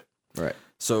 That's right. Right.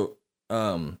 So,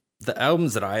 the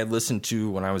albums that I had listened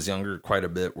to when I was younger quite a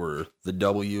bit were The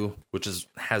W, which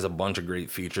has a bunch of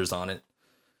great features on it.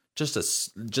 Just a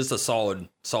solid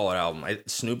album.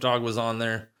 Snoop Dogg was on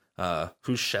there.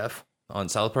 Who's Chef on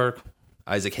South Park?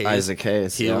 Isaac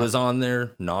Hayes. He was on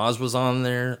there. Nas was on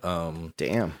there.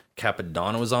 Damn.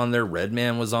 Capadonna was on there.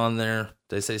 Redman was on there.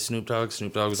 Did I say Snoop Dogg?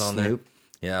 Snoop Dogg was on there.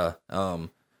 Yeah.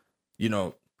 You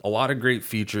know, a lot of great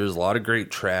features, a lot of great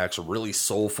tracks, a really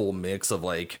soulful mix of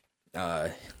like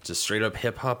just straight up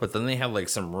hip hop, but then they have like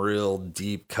some real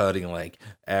deep cutting, like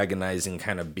agonizing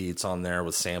kind of beats on there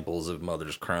with samples of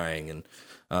mothers crying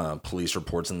and police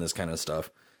reports and this kind of stuff.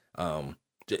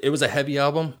 It was a heavy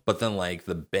album, but then like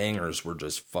the bangers were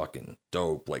just fucking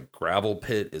dope. Like Gravel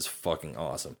Pit is fucking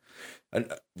awesome.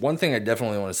 And one thing I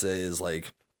definitely want to say is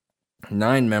like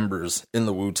 9 members in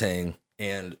the Wu-Tang,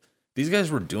 and these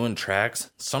guys were doing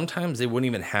tracks. Sometimes they wouldn't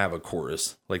even have a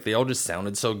chorus. Like they all just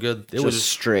sounded so good. It was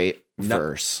straight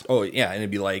verse. Oh yeah, and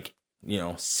it'd be like, you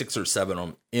know, 6 or 7 of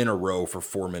them in a row for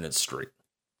 4 minutes straight.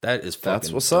 That is fucking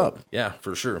That's what's dope. up. Yeah,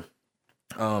 for sure.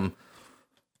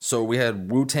 So we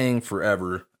had Wu-Tang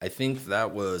Forever. I think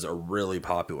that was a really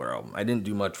popular album. I didn't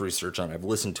do much research on it. I've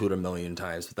listened to it a million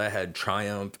times, but that had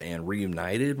Triumph and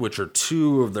Reunited, which are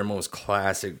 2 of their most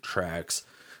classic tracks,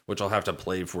 which I'll have to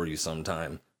play for you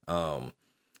sometime.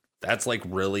 That's like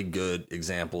really good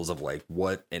examples of like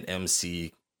what an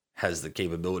MC has the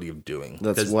capability of doing.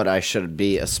 That's what I should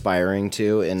be aspiring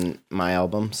to in my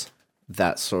albums.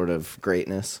 That sort of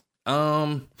greatness.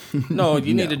 No,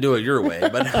 you need to do it your way,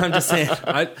 but I'm just saying,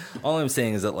 all I'm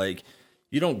saying is that like,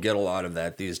 you don't get a lot of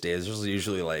that these days. There's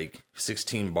usually like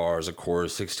 16 bars a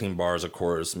chorus, 16 bars a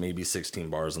chorus, maybe 16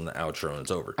 bars in the outro, and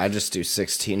it's over. I just do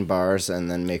 16 bars and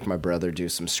then make my brother do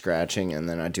some scratching, and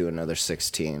then I do another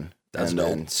 16. That's and dope.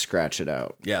 then scratch it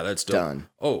out. Yeah, that's dope. Done.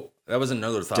 Oh, that was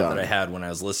another thought Done. that I had when I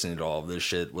was listening to all of this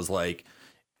shit was like,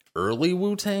 early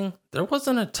Wu-Tang, there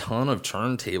wasn't a ton of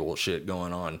turntable shit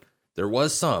going on. There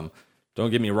was some.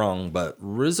 Don't get me wrong, but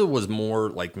RZA was more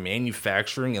like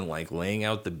manufacturing and like laying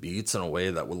out the beats in a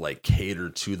way that would like cater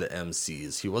to the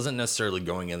MCs. He wasn't necessarily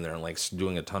going in there and like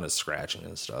doing a ton of scratching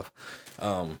and stuff,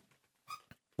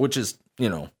 which is, you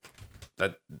know,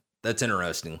 that's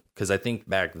interesting because I think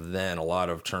back then a lot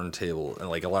of turntable and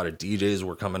like a lot of DJs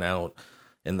were coming out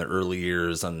in the early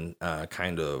years and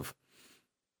kind of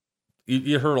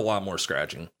you heard a lot more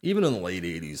scratching. Even in the late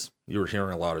 80s, you were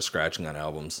hearing a lot of scratching on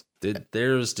albums.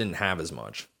 Theirs didn't have as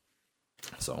much.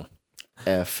 So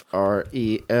FRESH,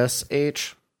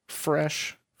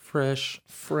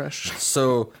 fresh.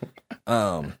 So,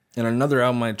 and another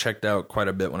album I checked out quite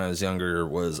a bit when I was younger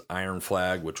was Iron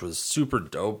Flag, which was super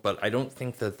dope, but I don't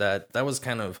think that was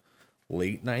kind of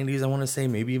late 90s, I want to say,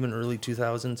 maybe even early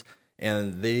 2000s.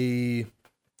 And they,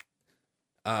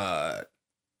 that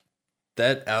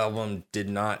album did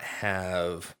not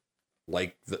have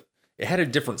like it had a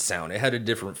different sound. It had a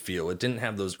different feel. It didn't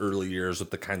have those early years with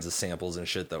the kinds of samples and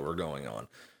shit that were going on.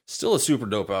 Still a super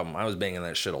dope album. I was banging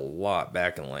that shit a lot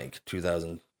back in like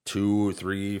 2002,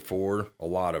 3, 4, a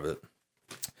lot of it.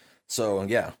 So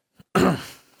yeah, I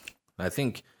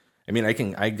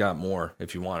got more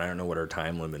if you want. I don't know what our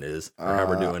time limit is or how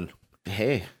we're doing.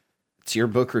 Hey, it's your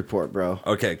book report, bro.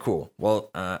 Okay, cool. Well,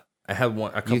 I have a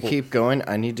couple. You keep going.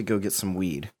 I need to go get some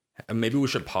weed. Maybe we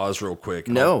should pause real quick.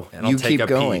 No, I'll you take keep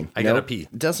going. I gotta pee.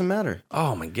 Doesn't matter.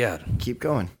 Oh my god. Keep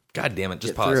going. God damn it!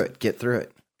 Just Get pause. through it. Get through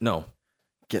it. No,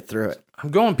 Get through it.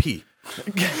 I'm going pee.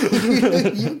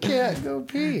 You can't go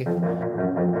pee.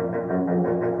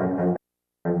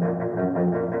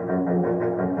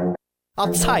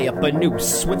 I'll tie up a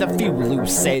noose with a few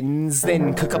loose ends,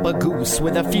 then cook up a goose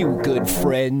with a few good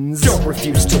friends. Don't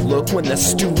refuse to look when the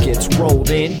stew gets rolled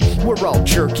in. We're all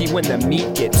jerky when the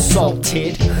meat gets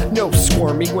salted. No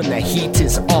squirming when the heat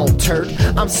is altered.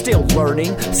 I'm still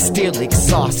learning, still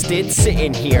exhausted,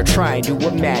 sitting here trying to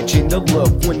imagine the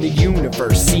look when the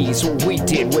universe sees what we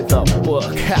did with a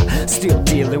book. Ha, still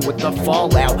dealing with the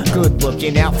fallout, good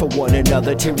looking out for one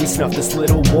another till we snuff this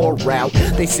little war out.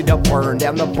 They sit up, burn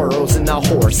down the burrows and the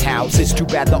horse house. It's too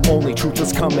bad the only truth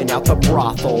was coming out the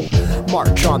brothel.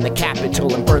 March on the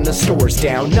Capitol and burn the stores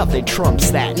down. Nothing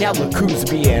trumps that. Now look who's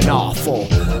being awful.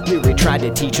 Leary tried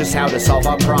to teach us how to solve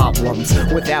our problems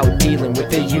without dealing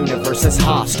with the universe as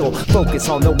hostile. Focus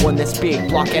on the one that's big,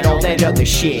 block out all that other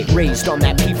shit. Raised on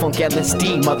that P-Funk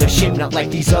LSD mothership, not like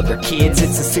these other kids.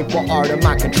 It's a simple art of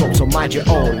mind control, so mind your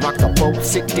own. Rock the boat,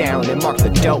 sit down and mark the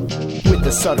dope. With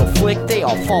the subtle flick, they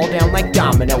all fall down like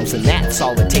dominoes, and that's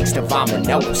all it takes to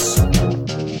vominos.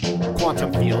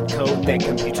 Quantum field code, then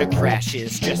computer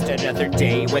crashes. Just another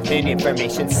day with an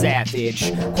information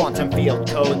savage. Quantum field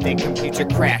code, then computer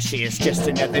crashes. Just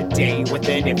another day with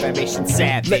an information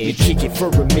savage. Let me kick it for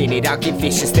a minute, I'll get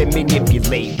vicious then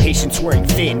manipulate. Patience wearing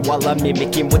thin while I'm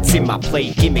mimicking what's in my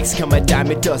plate. Gimmicks come a dime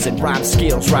a dozen, rhyme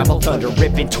skills rival thunder.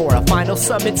 Ripping Torah final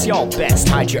summits, y'all best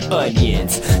hide your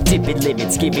onions. Dipping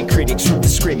limits, giving critics through the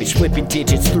scrimmage. Flipping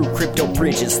digits through crypto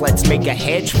bridges. Let's make a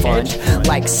hedge fund.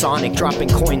 Like Sonic dropping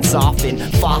coins off in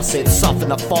faucets, soften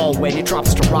the fall when it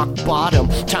drops to rock bottom.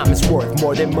 Time is worth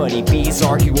more than money. Bees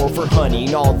argue over honey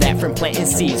and all that from planting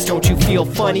seeds. Don't you feel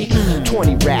funny?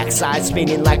 20 racks, eyes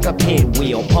spinning like a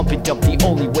pinwheel. Pump and dump the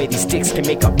only way these dicks can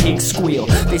make a pig squeal.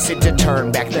 They said to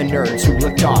turn back the nerds who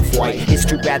looked off-white. It's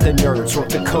too bad the nerds wrote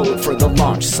the code for the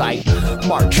launch site.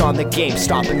 March on the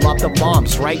GameStop and lob the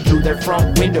bombs right through their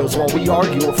front windows while we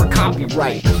argue over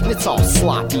copyright. It's all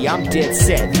sloppy, I'm dead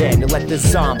set then. Let the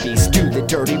zombies do the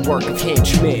dirty work of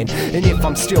henchmen. And if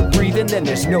I'm still breathing, then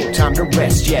there's no time to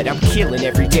rest yet. I'm killing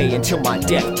every day until my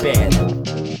deathbed.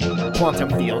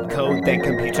 Quantum field code, then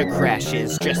computer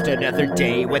crashes. Just another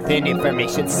day with an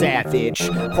information savage.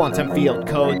 Quantum field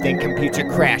code, then computer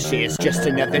crashes. Just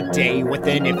another day with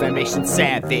an information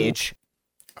savage.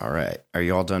 All right. Are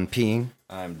you all done peeing?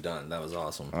 I'm done. That was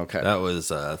awesome. Okay. That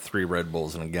was 3 Red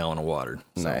Bulls and a gallon of water.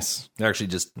 So, nice. Actually,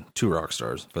 just 2 rock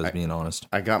stars, if I was being honest.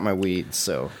 I got my weed,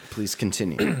 so please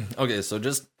continue. Okay, so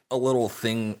just a little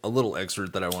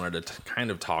excerpt that I wanted to kind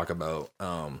of talk about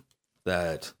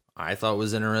that I thought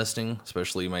was interesting,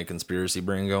 especially my conspiracy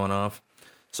brain going off.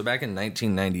 So back in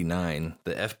 1999,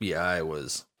 the FBI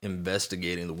was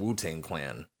investigating the Wu-Tang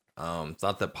Clan.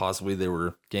 Thought that possibly they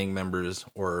were gang members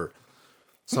or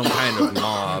some kind of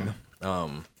mob,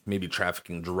 maybe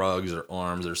trafficking drugs or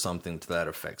arms or something to that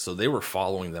effect. So they were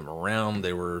following them around.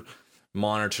 They were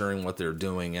monitoring what they're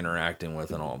doing, interacting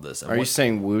with, and all of this. And Are you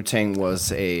saying Wu-Tang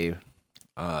was a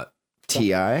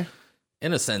TI?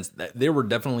 In a sense, that they were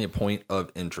definitely a point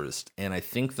of interest. And I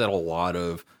think that a lot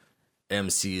of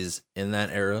MCs in that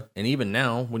era, and even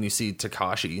now, when you see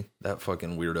Tekashi, that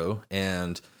fucking weirdo,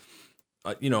 and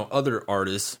other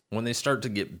artists, when they start to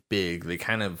get big, they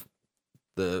kind of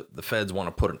the feds want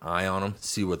to put an eye on them,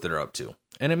 see what they're up to.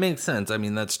 And it makes sense. I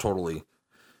mean, that's totally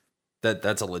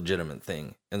that's a legitimate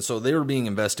thing. And so they were being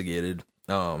investigated,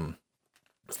 possibly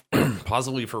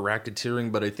for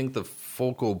racketeering, but I think the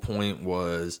focal point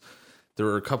was there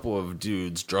were a couple of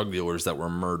dudes, drug dealers, that were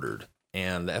murdered.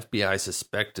 And the FBI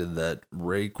suspected that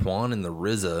Raekwon and the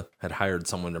RZA had hired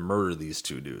someone to murder these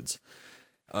 2 dudes.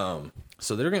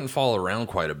 So they're getting followed around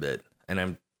quite a bit. And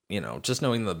I'm, just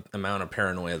knowing the amount of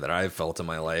paranoia that I've felt in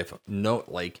my life,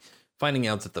 finding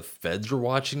out that the feds are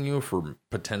watching you for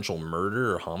potential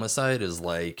murder or homicide is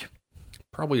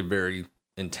probably a very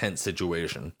intense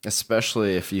situation.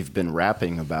 Especially if you've been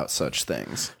rapping about such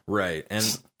things. Right.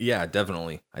 And yeah,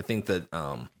 definitely. I think that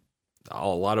a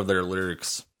lot of their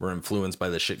lyrics were influenced by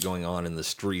the shit going on in the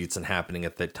streets and happening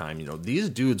at that time. These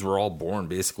dudes were all born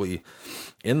basically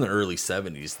in the early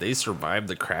 70s. They survived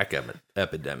the crack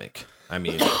epidemic. I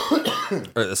mean,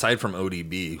 aside from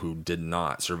ODB, who did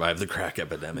not survive the crack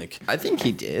epidemic. I think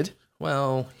he did.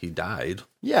 Well, he died.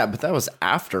 Yeah, but that was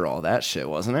after all that shit,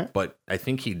 wasn't it? But I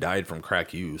think he died from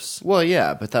crack use. Well,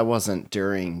 yeah, but that wasn't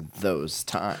during those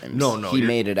times. No. He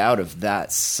made it out of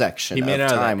that section of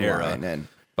timeline. And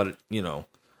but,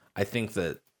 I think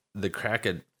that the crack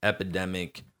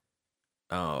epidemic,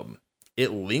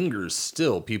 it lingers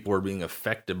still. People are being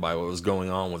affected by what was going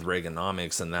on with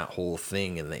Reaganomics and that whole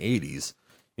thing in the 80s.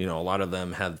 A lot of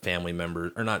them had family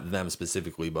members, or not them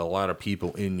specifically, but a lot of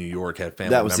people in New York had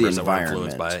family members that were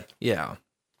influenced by it. Yeah.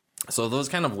 So those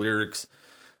kind of lyrics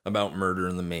about murder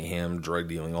and the mayhem, drug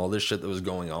dealing, all this shit that was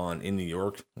going on in New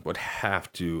York would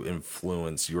have to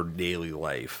influence your daily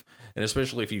life. And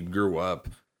especially if you grew up,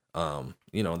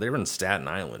 they were in Staten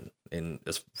Island. And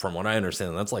from what I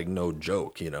understand, that's no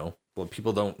joke, Well,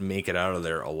 people don't make it out of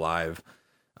there alive.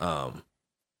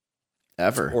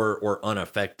 Ever. Or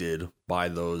unaffected by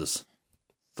those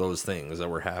things that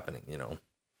were happening,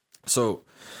 So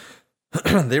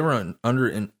they were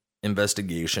under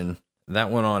investigation. That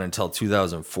went on until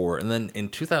 2004. And then in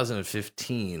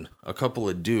 2015, a couple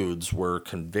of dudes were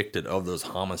convicted of those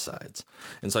homicides.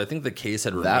 And so I think the case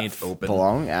had remained open.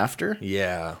 Long after?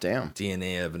 Yeah. Damn.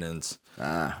 DNA evidence.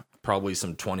 Probably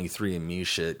some 23andMe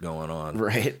shit going on.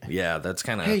 Right. Yeah, that's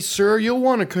kind of... Hey, sir, you'll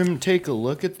want to come take a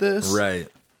look at this? Right.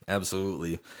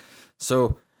 Absolutely.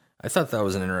 So I thought that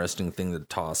was an interesting thing to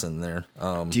toss in there.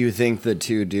 Do you think the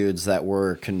two dudes that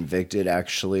were convicted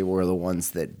actually were the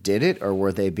ones that did it, or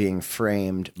were they being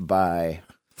framed by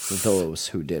those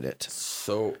who did it?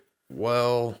 So,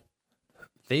 well,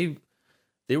 they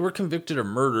were convicted of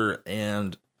murder,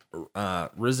 and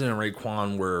Rizan and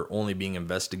Raekwon were only being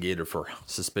investigated for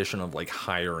suspicion of like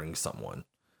hiring someone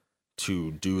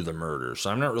to do the murder. So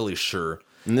I'm not really sure.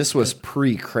 And this was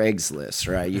pre-Craigslist,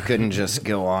 right? You couldn't just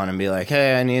go on and be like,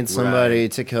 hey, I need somebody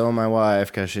to kill my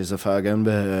wife because she's a fucking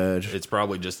bitch. It's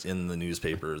probably just in the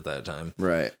newspaper at that time.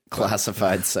 Right.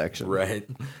 Classified section. Right.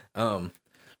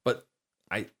 But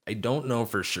I don't know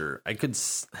for sure. I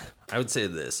would say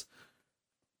this.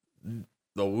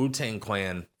 The Wu-Tang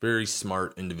Clan, very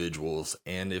smart individuals,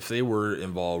 and if they were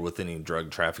involved with any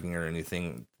drug trafficking or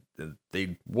anything,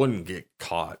 they wouldn't get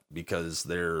caught because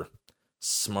they're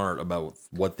smart about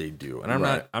what they do. And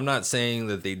I'm not saying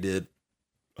that they did.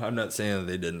 I'm not saying that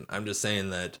they didn't. I'm just saying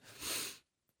that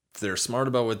they're smart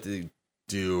about what they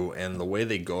do and the way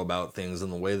they go about things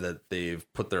and the way that they've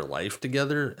put their life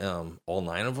together. All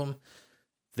 9 of them,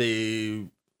 they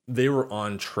were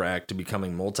on track to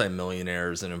becoming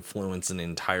multimillionaires and influence an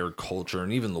entire culture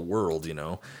and even the world, you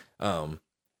know.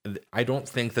 I don't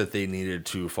think that they needed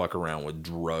to fuck around with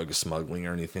drug smuggling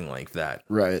or anything like that.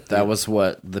 Right. That was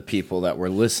what the people that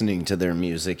were listening to their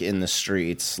music in the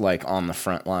streets, like on the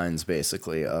front lines,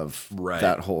 basically, of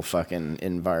that whole fucking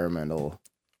environmental.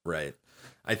 Right.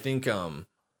 I think,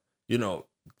 you know,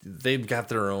 they've got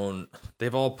their own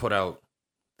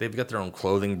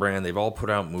clothing brand. They've all put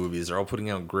out movies. They're all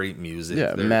putting out great music.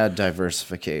 Yeah, mad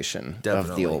diversification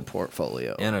of the old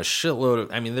portfolio. And a shitload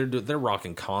of, I mean, they're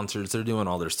rocking concerts. They're doing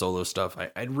all their solo stuff.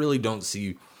 I really don't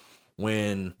see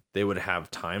when they would have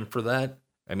time for that.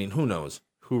 I mean, who knows?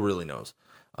 Who really knows?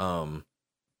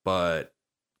 But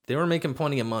they were making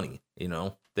plenty of money, you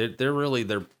know? They're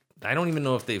I don't even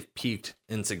know if they've peaked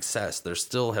in success. They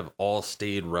still have all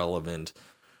stayed relevant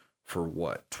for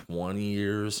what, 20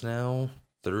 years now?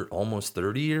 Almost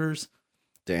 30 years.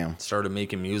 Damn. Started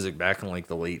making music back in like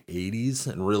the late 80s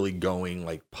and really going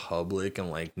like public and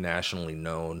like nationally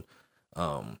known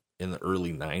in the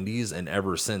early 90s. And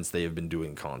ever since, they have been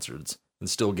doing concerts and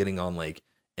still getting on like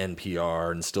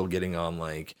NPR and still getting on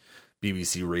like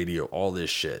BBC radio, all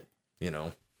this shit, you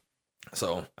know.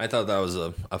 So I thought that was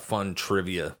a fun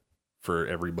trivia for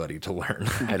everybody to learn.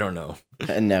 I don't know.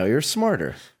 And now you're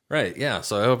smarter. Right. Yeah.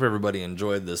 So I hope everybody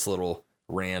enjoyed this little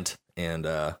rant and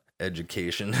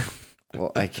education.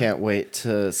 Well, I can't wait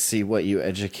to see what you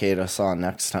educate us on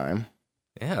next time.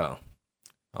 Yeah.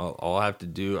 I'll have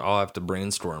to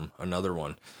brainstorm another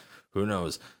one. Who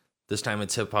knows? This time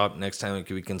it's hip hop, next time it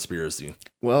could be conspiracy.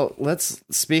 Well,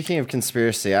 speaking of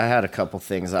conspiracy, I had a couple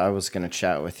things I was going to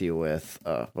chat with you with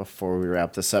before we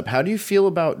wrap this up. How do you feel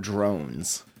about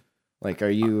drones? Like, are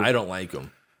you... I don't like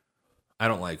them. I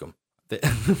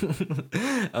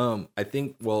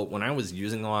think, well, when I was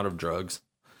using a lot of drugs,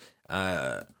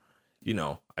 you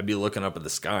know, I'd be looking up at the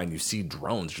sky and you see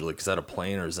drones. You're like, is that a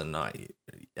plane or is it not?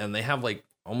 And they have like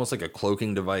almost like a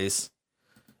cloaking device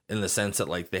in the sense that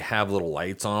like they have little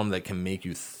lights on them that can make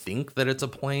you think that it's a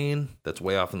plane that's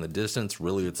way off in the distance.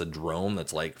 Really, it's a drone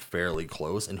that's like fairly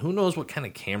close. And who knows what kind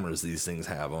of cameras these things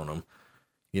have on them?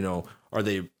 You know, are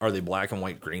they black and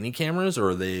white grainy cameras, or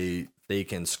are they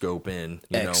can scope in,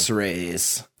 you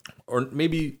X-rays? Or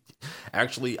maybe,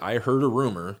 actually, I heard a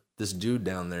rumor. This dude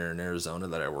down there in Arizona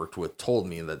that I worked with told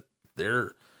me that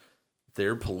their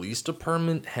police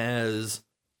department has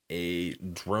a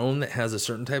drone that has a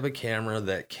certain type of camera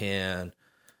that can,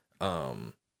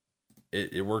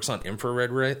 it works on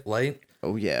infrared light.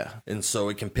 Oh, yeah. And so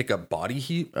it can pick up body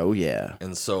heat. Oh, yeah.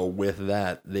 And so with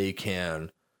that, they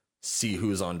can see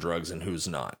who's on drugs and who's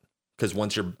not. Because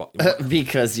once you're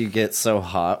because you get so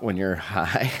hot when you're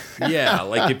high. Yeah,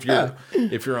 like if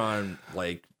you're on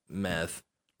like meth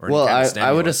or well, kind of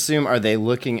I would assume, are they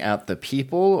looking at the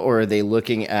people or are they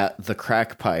looking at the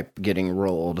crack pipe getting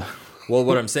rolled? Well,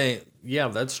 what I'm saying, yeah,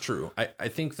 that's true. I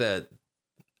think that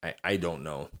I don't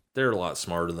know. They're a lot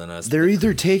smarter than us. They're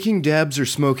either taking dabs or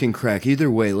smoking crack.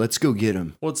 Either way, let's go get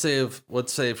them. Let's say,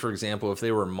 for example, if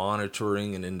they were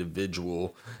monitoring an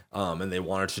individual and they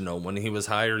wanted to know when he was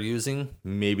high or using,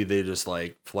 maybe they just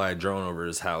like fly a drone over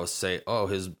his house, say, oh,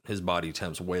 his body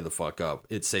temp's way the fuck up.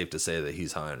 It's safe to say that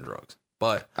he's high on drugs.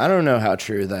 But I don't know how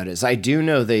true that is. I do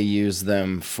know they use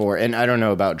them for, and I don't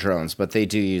know about drones, but they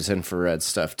do use infrared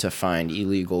stuff to find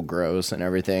illegal grows and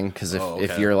everything. Because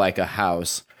if you're like a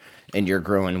house and you're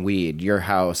growing weed, your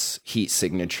house heat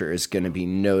signature is going to be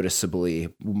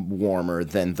noticeably warmer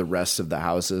than the rest of the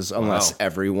houses, unless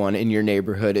everyone in your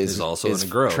neighborhood is also in a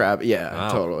grow.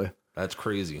 Totally. That's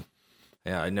crazy.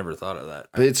 Yeah, I never thought of that.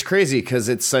 But it's crazy because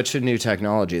it's such a new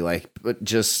technology. Like, but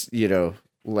just,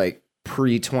 like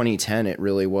pre-2010, it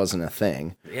really wasn't a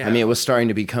thing. Yeah. I mean, it was starting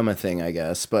to become a thing, I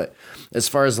guess. But as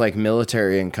far as like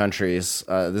military and countries,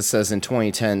 this says in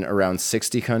 2010, around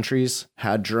 60 countries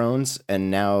had drones. And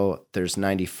now there's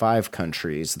 95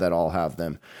 countries that all have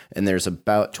them. And there's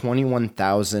about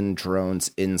 21,000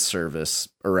 drones in service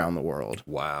around the world.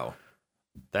 Wow.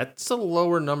 That's a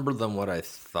lower number than what I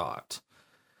thought.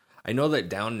 I know that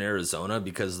down in Arizona,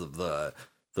 because of the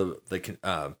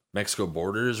Mexico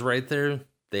border is right there,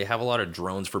 they have a lot of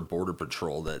drones for border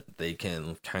patrol that they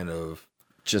can kind of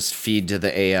just feed to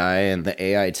the AI, and the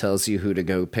AI tells you who to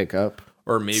go pick up.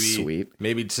 Or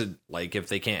maybe to, like, if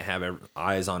they can't have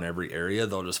eyes on every area,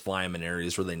 they'll just fly them in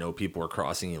areas where they know people are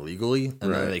crossing illegally,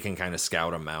 and then they can kind of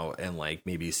scout them out and like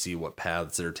maybe see what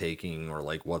paths they're taking or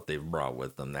like what they've brought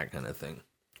with them, that kind of thing,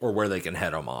 or where they can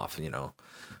head them off.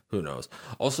 Who knows?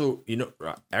 Also,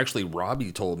 actually,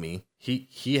 Robbie told me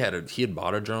he had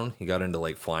bought a drone. He got into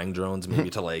like flying drones, maybe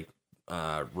to like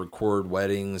record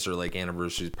weddings or like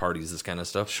anniversaries, parties, this kind of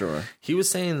stuff. Sure. He was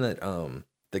saying that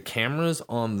the cameras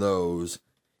on those,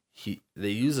 they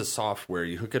use a software.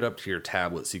 You hook it up to your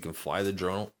tablet so you can fly the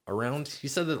drone around. He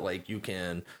said that like you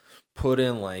can put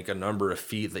in like a number of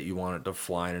feet that you want it to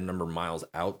fly and a number of miles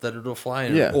out that it'll fly,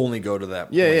 and it'll only go to that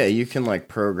point. Yeah, you can like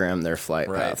program their flight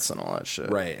paths and all that shit.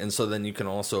 Right. And so then you can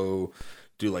also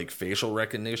do like facial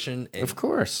recognition. And of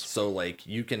course. So like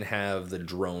you can have the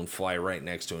drone fly right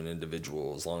next to an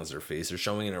individual as long as their face is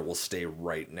showing, and it will stay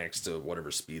right next to whatever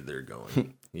speed they're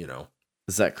going,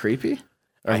 Is that creepy?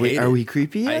 Are we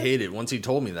creepy yet? I hate it. Once he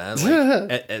told me that,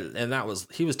 like, and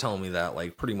he was telling me that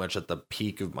like pretty much at the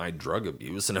peak of my drug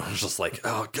abuse, and it was just like,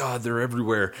 oh god, they're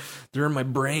everywhere. They're in my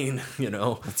brain,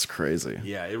 That's crazy.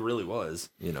 Yeah, it really was,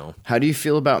 How do you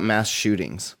feel about mass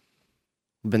shootings?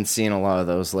 Been seeing a lot of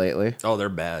those lately. Oh, they're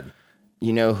bad.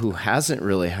 Who hasn't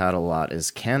really had a lot is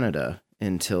Canada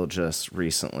until just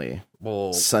recently.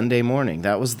 Well, Sunday morning.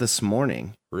 That was this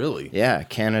morning. Really? Yeah,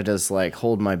 Canada's like,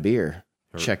 hold my beer.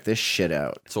 Check this shit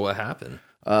out. So what happened?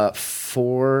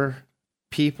 6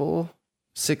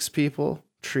 people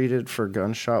treated for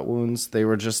gunshot wounds. They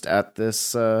were just at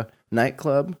this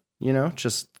nightclub,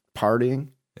 just partying.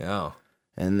 Yeah.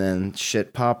 And then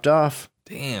shit popped off.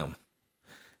 Damn.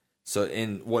 So,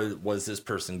 and was this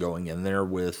person going in there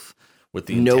with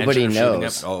the nobody intention of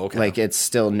knows? Shooting up? Oh, okay. Like, it's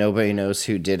still nobody knows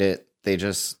who did it. They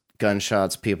just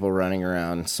gunshots, people running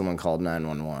around. Someone called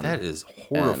 911. That is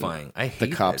horrifying. I hate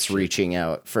the cops reaching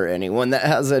out for anyone that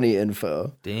has any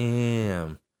info.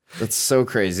 Damn. It's so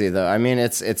crazy though. I mean,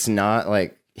 it's not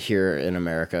like here in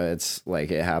America. It's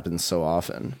like it happens so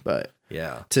often, but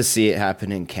yeah, to see it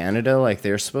happen in Canada, like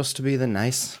they're supposed to be the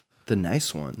nice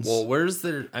ones. Well,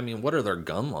 what are their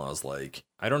gun laws like?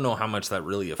 I don't know how much that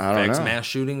really affects mass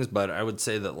shootings, but I would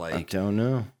say that like I don't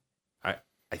know.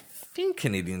 I think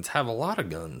Canadians have a lot of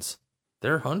guns.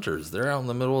 They're hunters. They're out in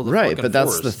the middle of the right, fucking but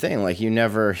that's forest. the thing. Like, you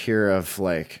never hear of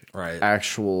like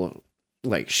actual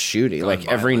like shooting. Gun like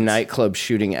violence. Every nightclub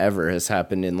shooting ever has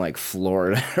happened in like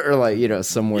Florida or like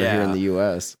somewhere here in the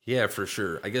U.S. Yeah, for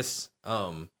sure. I guess.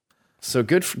 So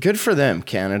good for them,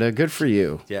 Canada. Good for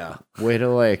you. Yeah. Way to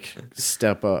like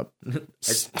step up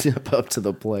to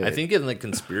the plate. I think in the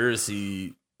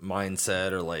conspiracy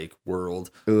mindset or like world,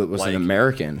 it was an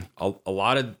American. A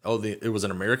lot of it was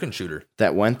an American shooter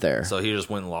that went there. So he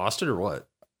just went and lost it, or what?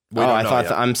 I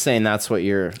thought I'm saying that's what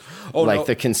you're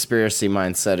the conspiracy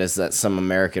mindset is, that some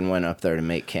American went up there to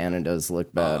make Canada's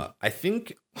look bad. I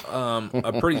think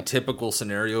a pretty typical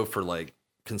scenario for like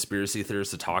conspiracy theorists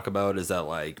to talk about is that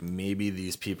like maybe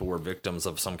these people were victims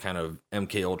of some kind of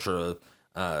MK Ultra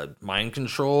mind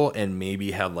control, and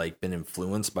maybe had like been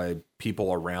influenced by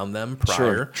people around them prior.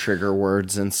 Sure. Trigger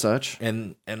words and such.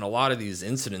 And a lot of these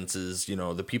incidences,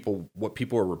 what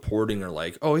people are reporting are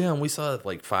like, oh yeah, and we saw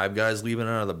like 5 guys leaving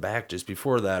out of the back just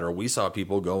before that, or we saw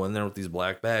people go in there with these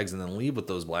black bags and then leave with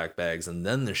those black bags, and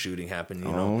then the shooting happened,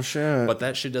 Oh shit. But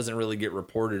that shit doesn't really get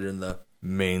reported in the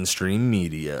mainstream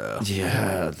media.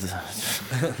 Yeah.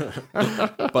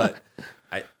 But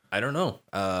I don't know.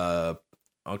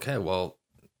 Okay, well,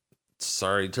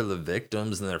 sorry to the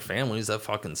victims and their families. That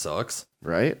fucking sucks.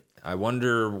 Right? I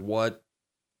wonder what...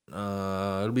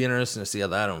 it'll be interesting to see how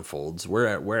that unfolds. Where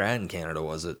at in Canada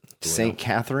was it? St.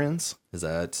 Catharines? Is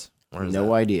that... Where is No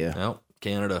that? idea. Nope,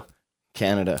 Canada.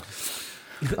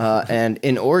 And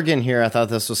in Oregon here, I thought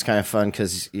this was kind of fun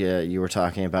because you were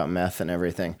talking about meth and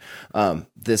everything.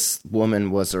 This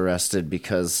woman was arrested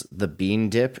because the bean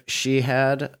dip she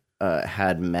had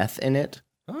meth in it.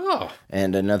 Oh.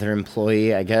 And another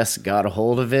employee, I guess, got a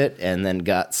hold of it and then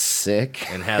got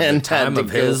sick. And had the time to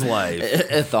of go his life.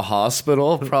 At the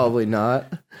hospital? Probably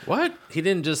not. What? He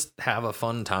didn't just have a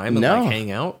fun time and No. like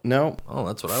hang out? No. Oh,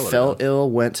 that's what I would have Fell done. ill,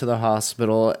 went to the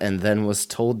hospital, and then was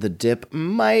told the dip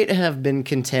might have been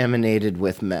contaminated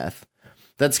with meth.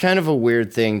 That's kind of a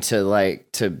weird thing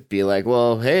to be like,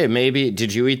 well, hey, maybe,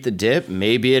 did you eat the dip?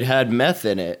 Maybe it had meth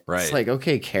in it. Right. It's like,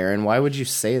 okay, Karen, why would you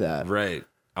say that? Right.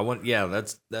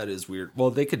 That is weird. Well,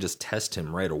 they could just test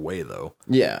him right away, though.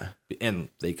 Yeah. And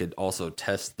they could also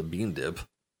test the bean dip.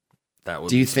 That would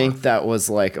Do you be smart. think that was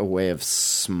like a way of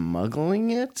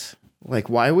smuggling it? Like,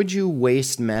 why would you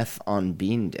waste meth on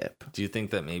bean dip? Do you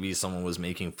think that maybe someone was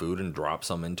making food and dropped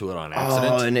some into it on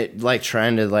accident? Oh, and it like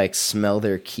trying to like smell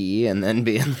their key and then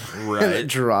being Right.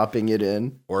 dropping it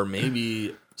in Or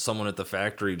maybe someone at the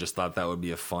factory just thought that would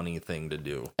be a funny thing to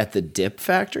do. at the dip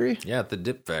factory. Yeah, at the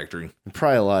dip factory.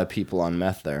 Probably a lot of people on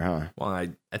meth there, huh? Well,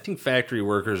 I think factory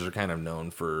workers are kind of known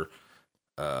for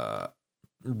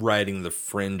riding the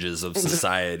fringes of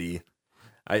society.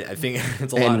 I think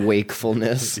it's a lot. And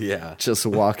wakefulness. Yeah. Just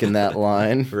walking that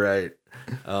line. Right.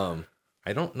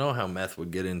 I don't know how meth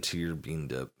would get into your bean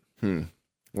dip.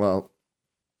 Well,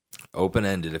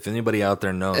 Open-ended. If anybody out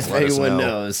there knows, if let us anyone know.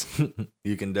 knows.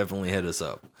 You can definitely hit us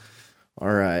up. All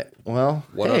right. Well,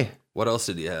 What else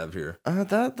did you have here?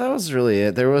 that was really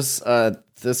it. There was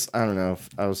this. I don't know. If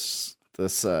I was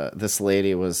this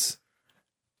lady was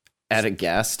at a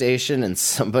gas station and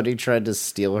somebody tried to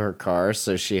steal her car,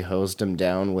 so she hosed him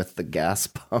down with the gas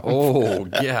pump. Oh,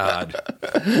 God.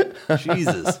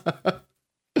 Jesus.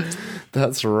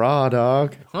 That's raw,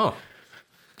 dog. Huh.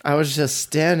 I was just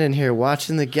standing here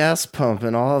watching the gas pump,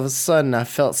 and all of a sudden I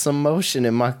felt some motion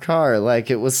in my car, like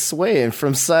it was swaying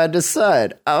from side to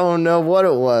side. I don't know what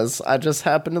it was. I just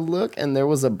happened to look, and there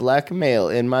was a black male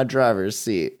in my driver's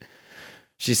seat.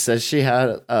 She says she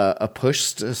had a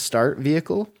push-to-start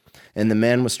vehicle, and the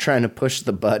man was trying to push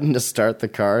the button to start the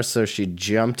car, so she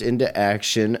jumped into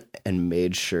action and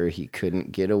made sure he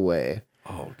couldn't get away.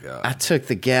 Oh, God. I took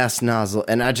the gas nozzle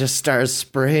and I just started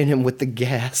spraying him with the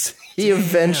gas. He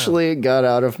eventually got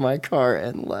out of my car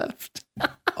and left.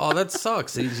 Oh, that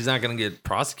sucks. He's not going to get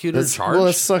prosecuted or charged? Well,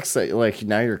 it sucks that like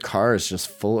now your car is just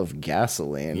full of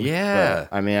gasoline. Yeah.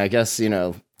 But, I mean, I guess,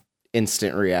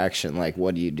 instant reaction. Like,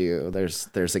 what do you do?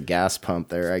 There's a gas pump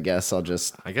there. I guess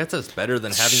that's better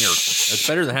than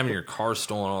having your car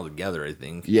stolen altogether, I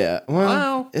think. yeah.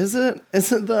 Well, is it?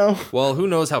 Is it though? Well, who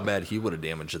knows how bad he would have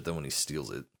damaged it then when he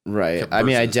steals it. Right. I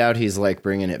mean, I Versus- doubt he's like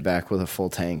bringing it back with a full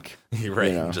tank.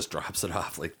 Right. You know. He just drops it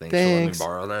off like, thanks for letting me Thanks.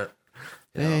 borrow that.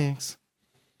 Thanks.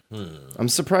 I'm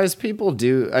surprised people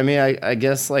do. I mean, I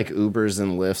guess like Ubers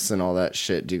and Lyfts and all that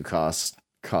shit do cost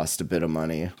a bit of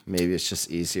money. Maybe it's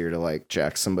just easier to like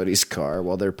jack somebody's car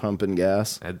while they're pumping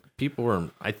gas. People were...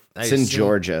 It's in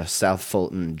Georgia, South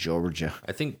Fulton, Georgia.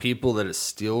 I think people that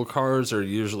steal cars are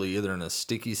usually either in a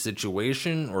sticky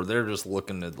situation or they're just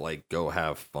looking to like go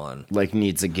have fun. Like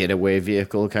needs a getaway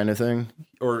vehicle kind of thing.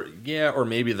 Or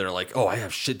maybe they're like, oh, I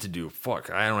have shit to do. Fuck,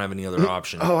 I don't have any other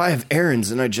option. Oh, I have errands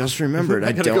and I just remembered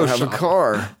I gotta don't go have shopping. a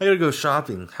car. I gotta go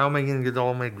shopping. How am I gonna get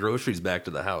all my groceries back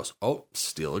to the house? Oh,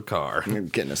 steal a car. You're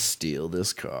gonna steal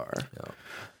this car.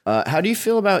 How do you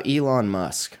feel about Elon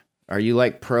Musk? Are you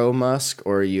like pro Musk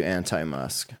or are you anti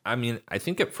Musk? I mean, I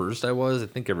think at first I was. I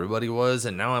think everybody was.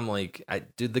 And now I'm like,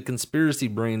 dude, the conspiracy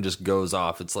brain just goes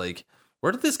off. It's like,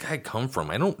 where did this guy come from?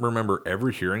 I don't remember ever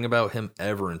hearing about him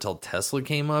ever until Tesla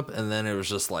came up. And then it was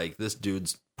just like, this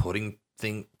dude's putting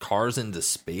cars into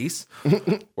space.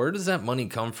 Where does that money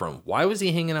come from? Why was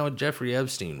he hanging out with Jeffrey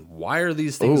Epstein? Why are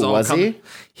these things all coming?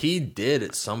 He did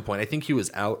at some point. I think he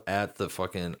was out at the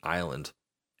fucking island.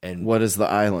 And What is the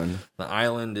island? the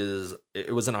island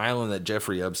it was an island that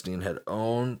Jeffrey Epstein had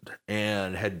owned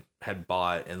and had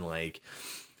bought, and like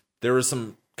there was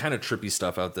some kind of trippy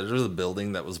stuff out there. There was a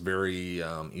building that was very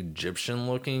Egyptian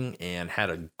looking and had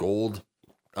a gold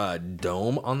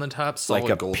dome on the top, Like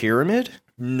a gold. pyramid?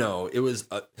 No, it was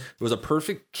a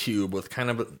perfect cube with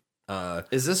kind of a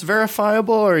Is this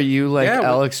verifiable or are you like Yeah,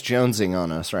 Alex Jonesing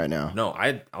on us right now? no.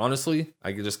 I honestly,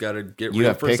 I just got to get. You real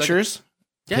have for a second. pictures?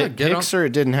 Yeah, Pics or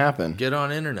it didn't happen? get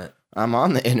on internet. I'm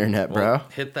on the internet, bro. Well,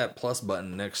 hit that plus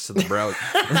button next to the browser.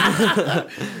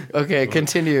 Okay,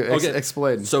 continue. Okay.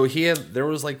 Explain. So there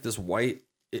was like this white,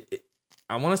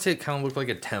 I want to say it kind of looked like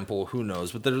a temple, who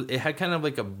knows, but it had kind of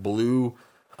like a blue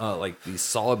like these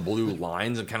solid blue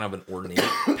lines and kind of an ornate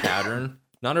pattern.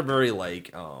 Not a very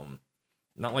like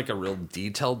not like a real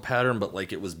detailed pattern, but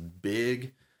like it was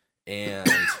big and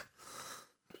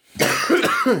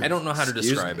I don't know how to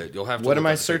describe it. You'll have to. What am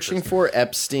I searching for?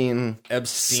 Epstein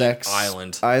sex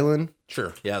Island.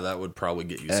 Sure. Yeah, that would probably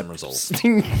get you some results.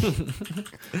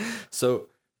 So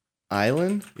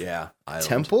Island? Yeah. Island.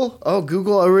 Temple? Oh,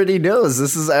 Google already knows.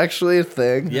 This is actually a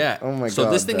thing. Yeah. Oh my god.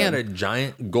 So this thing had a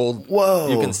giant gold. Whoa.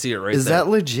 You can see it right there. Is that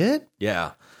legit?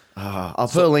 Yeah. I'll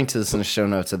put a link to this in the show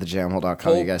notes at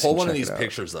thejamhole.com. You guys pull can one check of these it out.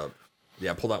 pictures up.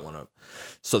 Yeah, pull that one up.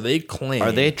 So they claim.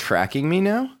 Are they tracking me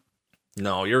now?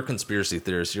 No, you're a conspiracy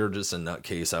theorist. You're just a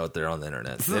nutcase out there on the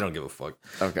internet. They don't give a fuck.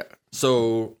 Okay.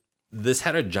 So this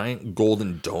had a giant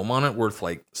golden dome on it worth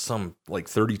like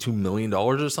 $32 million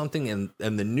or something. And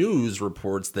the news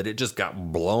reports that it just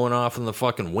got blown off in the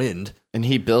fucking wind. And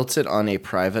he built it on a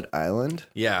private island?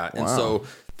 Yeah. And so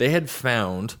they had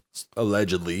found,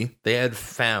 allegedly,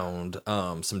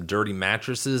 some dirty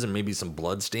mattresses and maybe some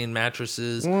bloodstained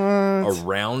mattresses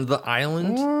around the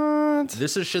island. What?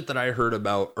 This is shit that I heard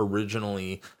about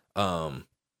originally,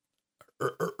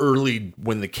 early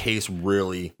when the case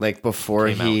really like before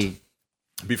he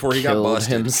got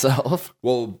busted himself.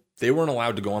 Well, they weren't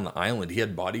allowed to go on the island. He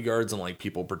had bodyguards and like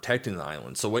people protecting the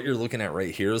island. So what you're looking at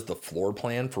right here is the floor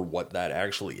plan for what that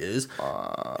actually is.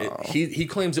 He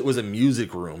claims it was a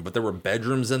music room, but there were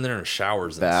bedrooms in there and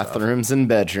showers and bathrooms and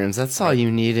bedrooms. That's all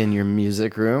you need in your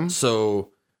music room.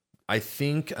 So I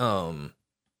think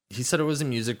he said it was a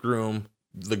music room.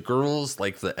 The girls,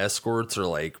 like the escorts or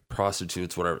like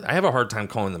prostitutes, whatever. I have a hard time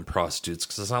calling them prostitutes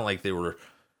because it's not like they were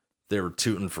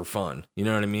tooting for fun. You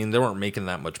know what I mean? They weren't making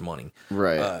that much money.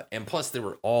 Right. And plus they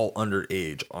were all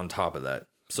underage on top of that.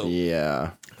 So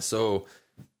yeah. So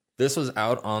this was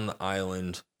out on the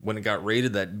island. When it got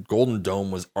raided, that golden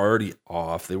dome was already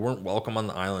off. They weren't welcome on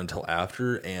the island until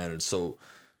after. And so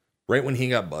right when he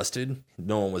got busted,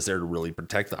 no one was there to really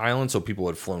protect the island. So people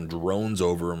had flown drones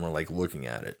over and were like looking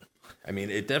at it. I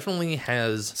mean, it definitely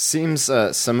has. Seems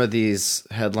some of these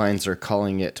headlines are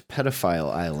calling it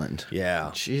Pedophile Island.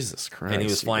 Yeah. Jesus Christ. And he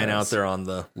was flying out there on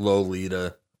the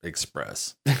Lolita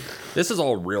Express. This is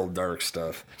all real dark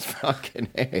stuff. Fucking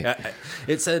A.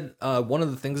 It said one of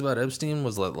the things about Epstein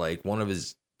was that like one of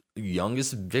his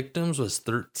youngest victims was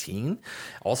 13.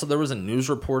 Also, there was a news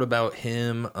report about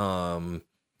him.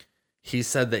 He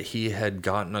said that he had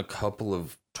gotten a couple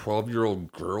of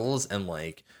 12-year-old girls and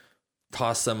like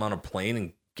tossed them on a plane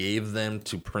and gave them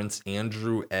to Prince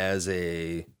Andrew as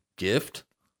a gift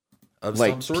of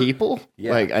like some sort. People?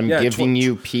 Yeah. Like I'm giving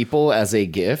you people as a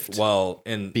gift? Well,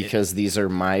 because these are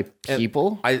my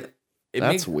people?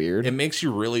 That's weird. It makes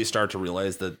you really start to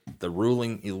realize that the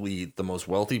ruling elite, the most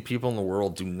wealthy people in the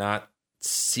world, do not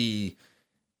see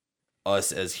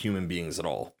us as human beings at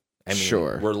all. I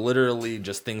mean, we're literally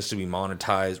just things to be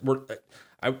monetized.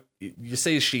 You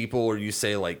say sheeple or you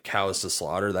say like cows to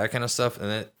slaughter, that kind of stuff,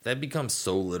 and that becomes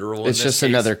so literal. It's just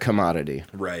another commodity.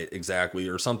 Right, exactly.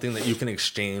 Or something that you can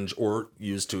exchange or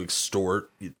use to extort.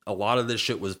 A lot of this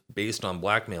shit was based on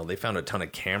blackmail. They found a ton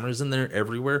of cameras in there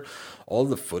everywhere. All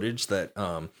the footage that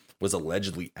was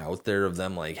allegedly out there of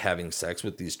them like having sex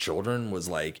with these children was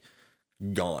like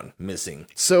gone, missing.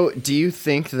 So do you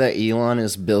think that Elon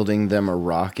is building them a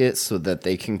rocket so that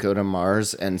they can go to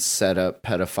Mars and set up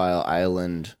Pedophile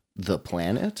Island, the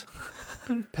planet?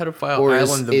 Pedophile or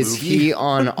Island, the is movie? he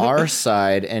on our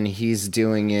side and he's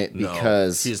doing it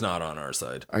because... No, he's not on our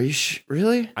side. Are you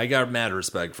really? I got mad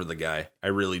respect for the guy. I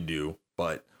really do.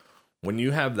 But when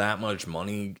you have that much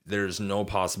money, there's no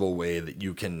possible way that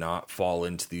you cannot fall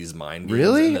into these mind games.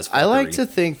 Really? I like to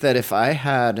think that if I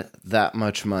had that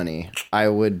much money, I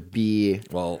would be...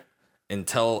 Well,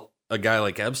 until a guy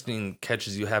like Epstein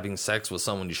catches you having sex with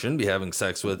someone you shouldn't be having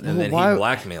sex with, and then he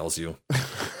blackmails you.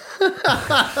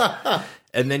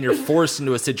 And then you're forced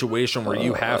into a situation where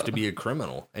you have to be a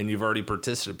criminal, and you've already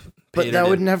participated. But that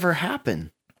would never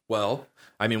happen. Well,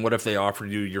 I mean, what if they offered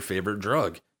you your favorite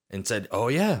drug? And said, oh,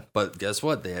 yeah, but guess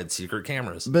what? They had secret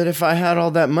cameras. But if I had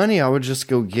all that money, I would just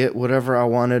go get whatever I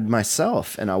wanted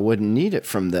myself, and I wouldn't need it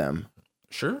from them.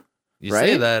 Sure. You right?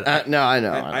 say that. No, I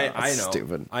know. I know.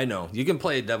 Stupid. I know. You can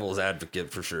play devil's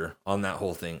advocate for sure on that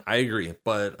whole thing. I agree.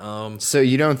 But so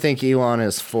you don't think Elon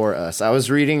is for us? I was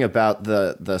reading about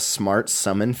the smart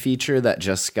summon feature that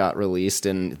just got released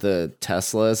in the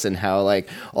Teslas and how like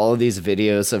all of these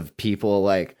videos of people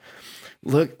like,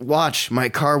 look, watch, my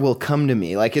car will come to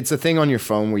me. Like it's a thing on your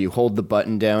phone where you hold the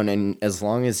button down and as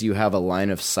long as you have a line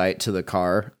of sight to the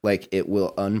car, like it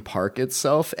will unpark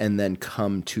itself and then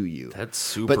come to you. That's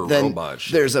super but then robot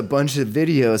shit. There's a bunch of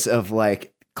videos of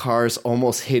like cars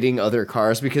almost hitting other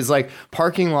cars, because like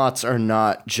parking lots are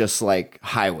not just like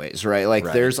highways, right? Like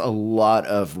there's a lot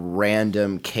of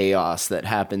random chaos that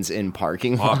happens in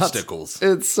parking lots. Obstacles.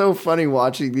 It's so funny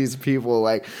watching these people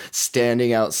like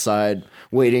standing outside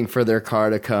waiting for their car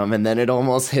to come, and then it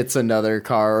almost hits another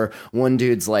car. One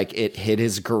dude's like, it hit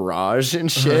his garage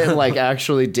and shit, and like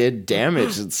actually did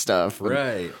damage and stuff.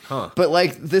 Right. Huh. But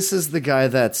like, this is the guy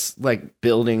that's like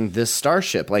building this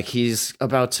starship. Like, he's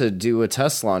about to do a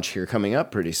test launch here coming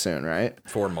up pretty soon, right?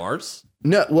 For Mars?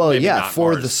 No, well, Maybe yeah, not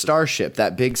for Mars. the starship,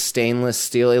 that big stainless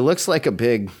steel. It looks like a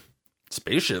big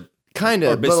Spaceship. kind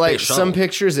Or of, big but like space shuttle. some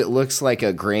pictures, it looks like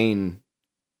a grain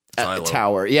Silo.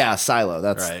 tower. Yeah, silo.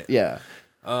 That's Right. yeah.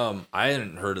 I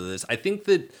hadn't heard of this. I think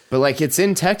that But like, it's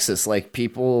in Texas, like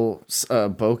people,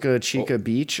 Boca Chica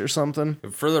Beach or something.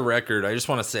 for the record, I just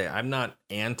want to say I'm not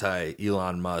anti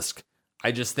Elon Musk.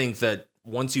 I just think that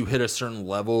once you hit a certain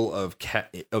level of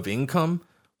income,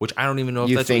 which I don't even know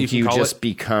if You that's what think you you can call just it.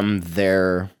 become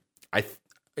their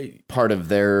part of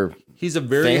their He's a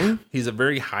very thing? he's a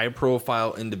very high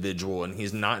profile individual, and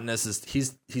he's not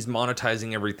he's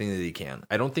monetizing everything that he can.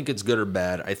 I don't think it's good or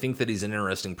bad. I think that he's an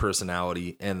interesting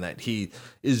personality and that he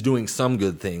is doing some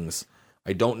good things.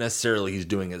 I don't necessarily he's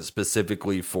doing it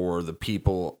specifically for the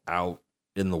people out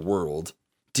in the world.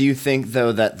 Do you think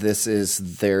though that this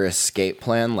is their escape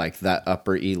plan, like that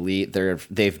upper elite?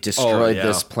 They've destroyed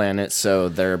this planet, so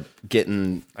they're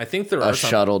getting I think there are a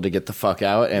shuttle to get the fuck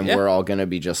out, and Yeah. we're all going to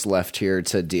be just left here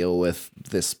to deal with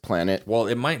this planet Well,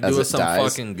 it might as do it us some dies.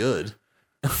 fucking good.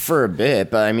 for a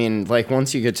bit. But I mean, like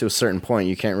once you get to a certain point,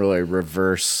 you can't really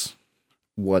reverse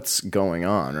what's going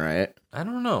on, right? I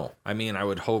don't know. I mean, I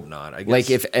would hope not. I guess Like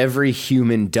if every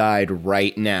human died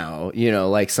right now, you know,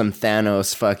 like some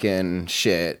Thanos fucking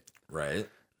shit, right.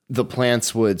 the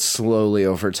plants would slowly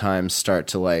over time start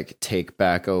to like take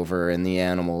back over, and the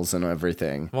animals and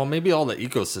everything. Well, maybe all the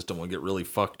ecosystem would get really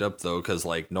fucked up though, because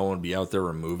like no one would be out there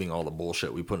removing all the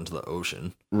bullshit we put into the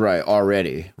ocean. Right,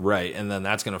 already. Right, and then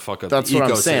that's gonna fuck up. That's the what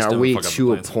ecosystem I'm saying. Are we and fuck up the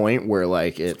to a plants. point where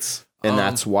like it's, and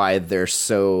that's why they're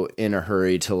so in a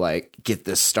hurry to like get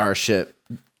this starship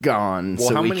gone? Well,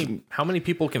 so how we many how many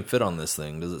people can fit on this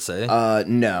thing? Does it say?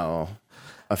 No.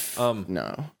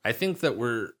 No. I think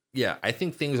that I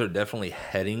think things are definitely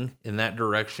heading in that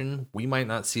direction. We might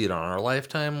not see it on our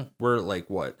lifetime. We're like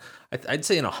what? I'd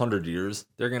say in 100 years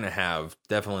they're gonna have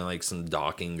definitely like some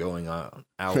docking going on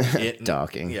out.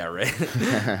 Docking. Yeah, right.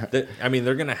 I mean,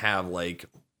 they're gonna have like.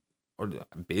 Or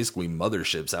basically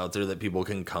motherships out there that people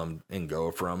can come and go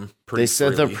from. They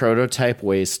said freely. the prototype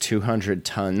weighs 200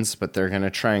 tons, but they're going to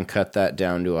try and cut that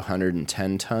down to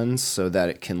 110 tons so that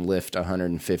it can lift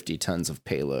 150 tons of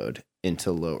payload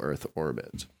into low Earth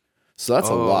orbit. So that's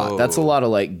a lot. That's a lot of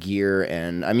like gear,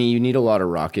 and I mean, you need a lot of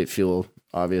rocket fuel,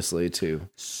 obviously, to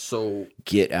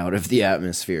get out of the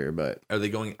atmosphere. But are they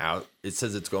going out? It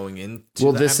says it's going into.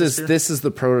 Well, the this atmosphere? is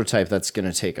the prototype that's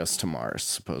going to take us to Mars,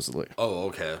 supposedly. Oh,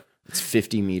 okay. It's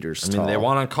 50 meters tall. They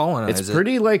want to colonize It's it.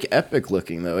 pretty like epic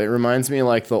looking though. It reminds me of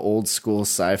like the old school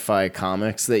sci-fi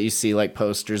comics that you see like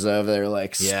posters of. They're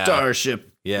like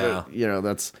Starship. Yeah. You know,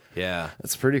 that's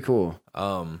pretty cool.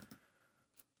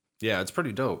 Yeah, it's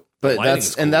pretty dope. But The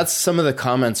lighting's cool. that's some of the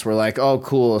comments were like, oh,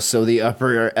 cool. So the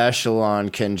upper echelon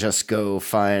can just go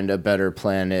find a better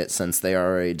planet since they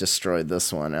already destroyed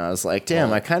this one. And I was like,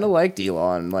 damn, I kind of liked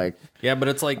Elon. Like, yeah, but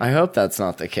it's like, I hope that's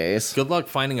not the case. good luck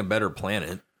finding a better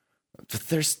planet. But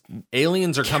there's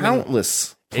aliens are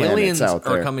countless coming. Aliens planets out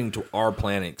there. are coming to our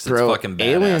planet because Bro, it's fucking badass.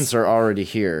 aliens are already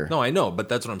here. No, I know, but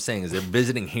that's what I'm saying is they're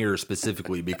visiting here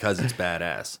specifically because it's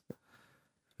badass.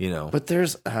 You know, But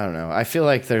there's, I don't know. I feel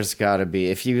like there's got to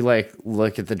be, if you like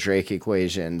look at the Drake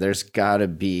equation, there's got to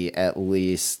be at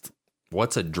least.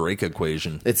 What's a Drake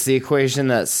equation? It's the equation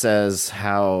that says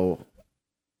how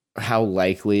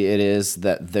likely it is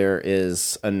that there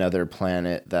is another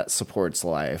planet that supports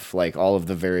life. Like all of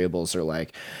the variables are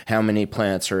like how many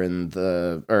planets are in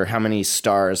or how many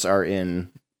stars are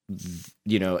in,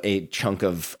 you know, a chunk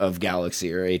of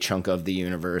galaxy or a chunk of the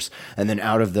universe. And then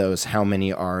out of those, how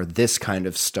many are this kind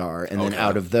of star? And then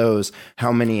out of those,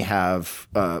 how many have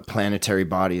planetary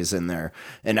bodies in there?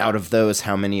 And out of those,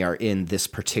 how many are in this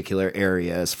particular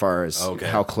area as far as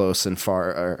how close and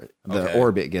far the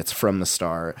orbit gets from the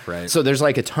star? Right. So there's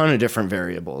like a ton of different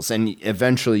variables. And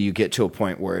eventually you get to a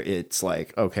point where it's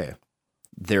like, okay,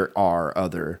 there are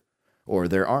other, or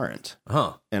there aren't.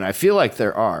 Huh. And I feel like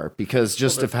there are because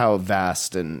just of how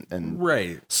vast and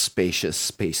spacious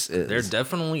space is. There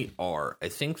definitely are. I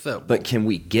think that. But can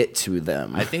we get to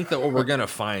them? I think that what we're going to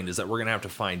find is that we're going to have to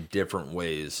find different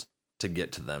ways to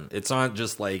get to them. It's not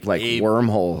just like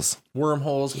wormholes.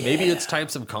 Yeah. Maybe it's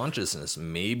types of consciousness.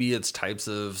 Maybe it's types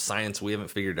of science we haven't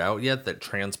figured out yet that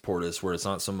transport us where it's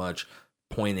not so much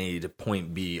point A to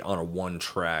point B on a one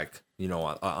track,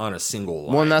 on a single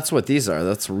line. Well, and that's what these are.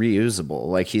 That's reusable.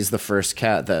 Like, he's the first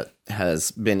cat that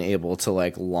has been able to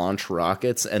like launch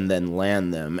rockets and then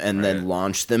land them and then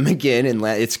launch them again and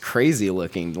land. It's crazy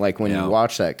looking. Like when you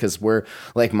watch that, because we're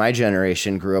like, my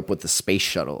generation grew up with the space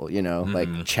shuttle,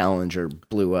 like Challenger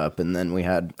blew up and then we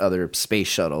had other space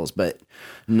shuttles, but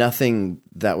nothing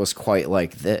that was quite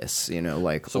like this,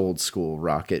 like old school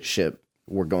rocket ship.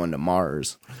 We're going to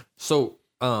Mars. So,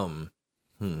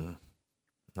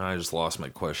 I just lost my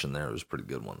question there. It was a pretty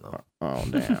good one, though. Oh,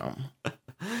 damn.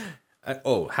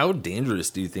 How dangerous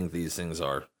do you think these things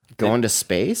are? Going to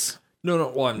space?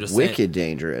 No. Well, I'm just saying. Wicked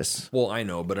dangerous. Well, I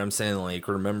know, but I'm saying, like,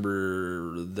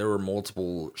 remember there were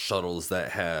multiple shuttles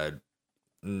that had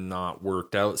not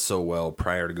worked out so well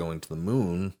prior to going to the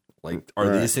moon. Like, are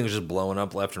these things just blowing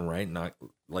up left and right, not,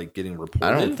 like, getting reported?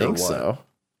 I don't think so.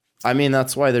 I mean,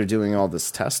 that's why they're doing all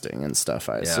this testing and stuff,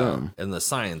 I assume. And the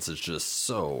science is just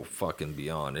so fucking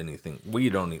beyond anything.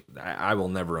 I will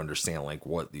never understand, like,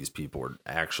 what these people are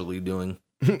actually doing.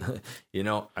 I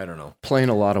don't know. Playing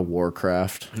a lot of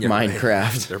Warcraft, Minecraft.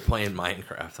 Right. They're playing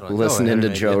Minecraft. Like, listening to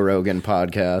Joe Rogan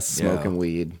podcast, smoking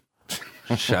weed.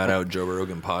 Shout out Joe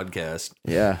Rogan podcast.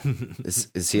 Yeah.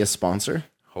 Is he a sponsor?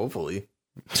 Hopefully.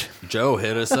 Joe,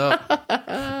 hit us up.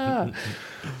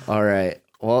 All right.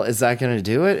 Well, is that going to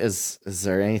do it? Is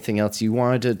there anything else you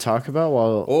wanted to talk about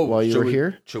while you were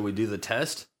here? Should we do the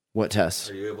test? What test?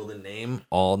 Are you able to name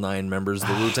all 9 members of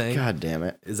the Wu-Tang? God damn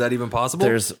it. Is that even possible?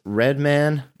 There's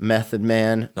Redman, Method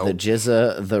Man, the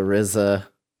Jizza, the RZA,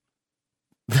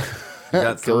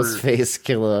 Ghostface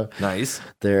Killer. Nice.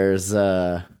 There's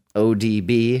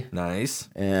ODB. Nice.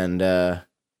 And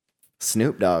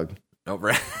Snoop Dogg. Oh,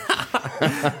 right.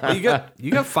 Well,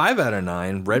 you got 5 out of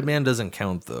 9. Redman doesn't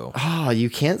count though. Oh, you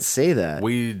can't say that.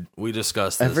 We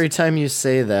discussed this. Every time you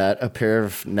say that, a pair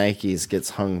of Nikes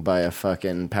gets hung by a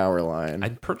fucking power line.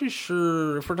 I'm pretty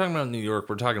sure if we're talking about New York,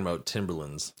 we're talking about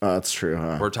Timberlands. Oh, that's true,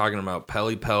 huh? We're talking about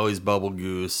Pelly Pelly's Bubble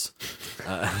Goose.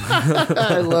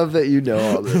 I love that you know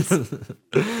all this.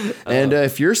 And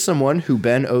if you're someone who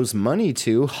Ben owes money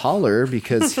to, holler,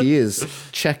 because he is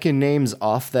checking names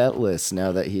off that list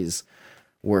now that he's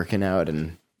working out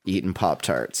and eating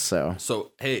Pop-Tarts. So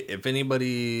hey, if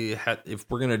anybody if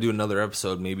we're gonna do another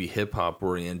episode, maybe hip hop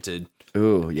oriented,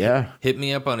 ooh, yeah, hit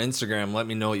me up on Instagram. Let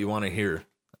me know what you want to hear.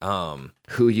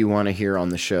 Who you want to hear on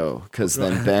the show, because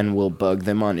then Ben will bug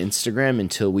them on Instagram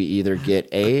until we either get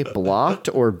A, blocked,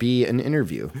 or B, an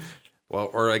interview.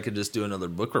 Well, or I could just do another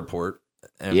book report.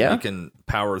 And we can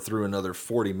power through another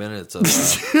 40 minutes of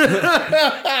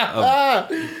hip-hop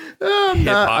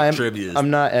trivia. I'm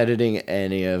not editing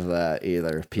any of that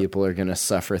either. People are going to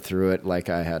suffer through it like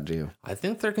I had to. I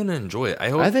think they're going to enjoy it.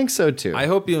 I think so, too. I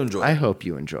hope you enjoy it. I hope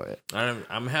you enjoy it.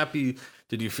 I'm happy.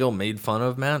 Did you feel made fun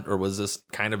of, Matt? Or was this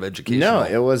kind of educational? No,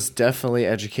 it was definitely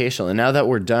educational. And now that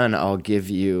we're done, I'll give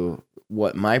you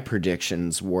what my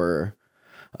predictions were.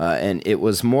 And it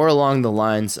was more along the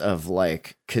lines of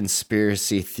like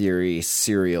conspiracy theory,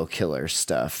 serial killer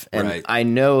stuff. And I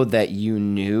know that you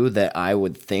knew that I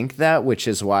would think that, which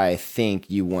is why I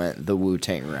think you went the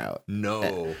Wu-Tang route.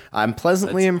 No. I'm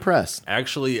pleasantly impressed.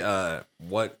 Actually,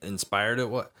 what inspired it?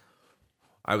 What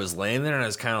I was laying there and I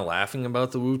was kind of laughing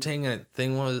about the Wu-Tang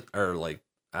thing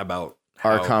about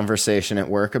our conversation at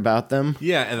work about them.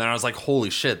 Yeah, and then I was like,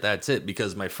 holy shit, that's it.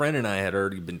 Because my friend and I had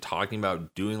already been talking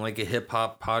about doing like a hip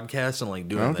hop podcast and like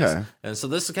doing this. And so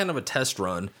this is kind of a test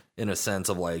run in a sense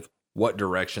of like what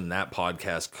direction that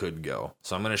podcast could go.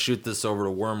 So I'm going to shoot this over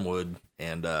to Wormwood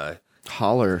and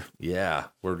holler. Yeah,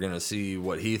 we're going to see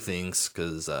what he thinks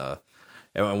because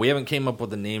we haven't came up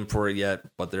with a name for it yet,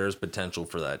 but there is potential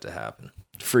for that to happen.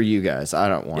 For you guys, I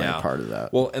don't want a part of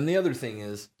that. Well, and the other thing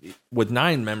is, with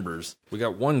 9 members, we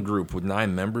got one group with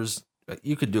 9 members.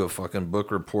 You could do a fucking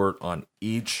book report on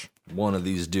each one of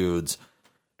these dudes.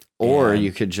 Or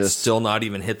you could just still not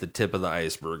even hit the tip of the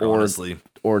iceberg, honestly.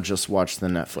 Or just watch the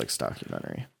Netflix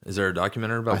documentary. Is there a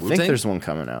documentary about Wu-Tang? I think there's one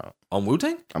coming out. On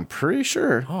Wu-Tang? I'm pretty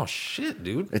sure. Oh, shit,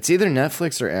 dude. It's either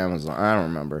Netflix or Amazon. I don't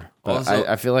remember. But also,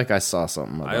 I feel like I saw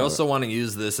something about it. I also want to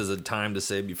use this as a time to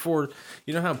say before,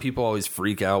 you know how people always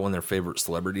freak out when their favorite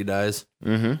celebrity dies?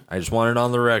 Mm-hmm. I just wanted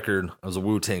on the record, I was a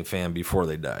Wu-Tang fan before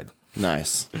they died.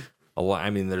 Nice.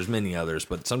 I mean, there's many others,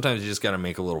 but sometimes you just got to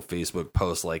make a little Facebook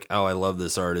post like, oh, I love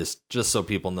this artist, just so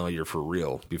people know you're for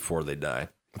real before they die.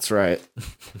 That's right.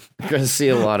 You're going to see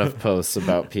a lot of posts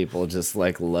about people just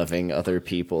like loving other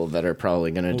people that are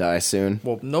probably going to die soon.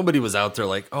 Well, nobody was out there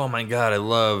like, oh my God, I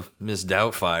love Miss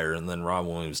Doubtfire. And then Rob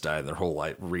Williams died and their whole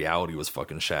reality was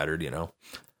fucking shattered, you know?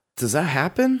 Does that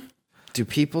happen? Do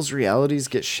people's realities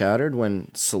get shattered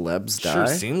when celebs die? Sure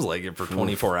seems like it for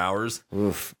 24 hours.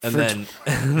 Oof. And then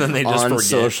they just on forget.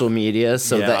 Social media,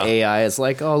 so the AI is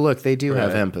like, oh, look, they do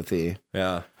have empathy.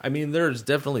 Yeah. I mean, there's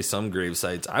definitely some grave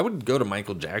sites. I would go to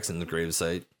Michael Jackson's grave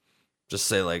site. Just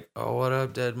say like, oh, what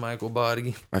up, dead Michael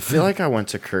body? I feel like I went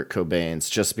to Kurt Cobain's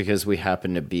just because we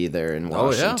happened to be there in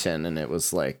Washington, and it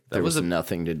was like there was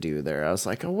nothing to do there. I was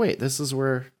like, oh wait, this is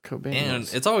where Cobain and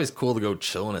is. It's always cool to go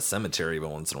chill in a cemetery every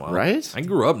once in a while, right? I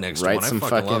grew up next to one. I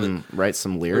fucking love it. Write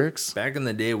some lyrics. Back in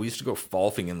the day, we used to go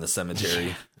golfing in the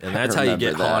cemetery, and that's how you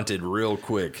get haunted real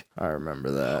quick. I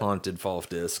remember that. Haunted Falf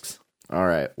discs. All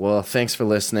right. Well, thanks for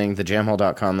listening.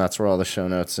 TheJamHole.com, that's where all the show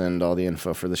notes and all the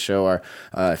info for the show are.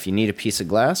 If you need a piece of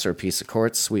glass or a piece of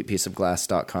quartz,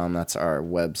 sweetpieceofglass.com. That's our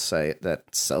website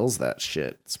that sells that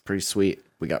shit. It's pretty sweet.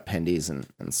 We got pendies and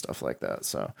stuff like that.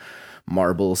 So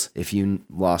marbles, if you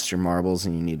lost your marbles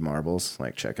and you need marbles,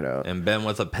 like, check it out. And Ben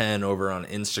with a pen over on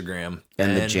Instagram.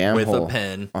 And the Jam with Hole a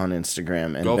pen on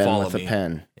Instagram. And go Ben follow with a me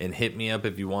pen. And hit me up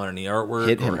if you want any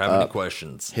artwork or have any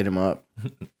questions. Hit him up.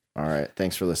 All right.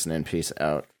 Thanks for listening. Peace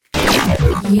out.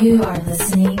 You are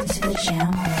listening to The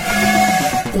Jam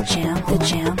Hole. The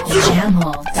Jam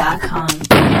Hole.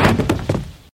 TheJamHole.com.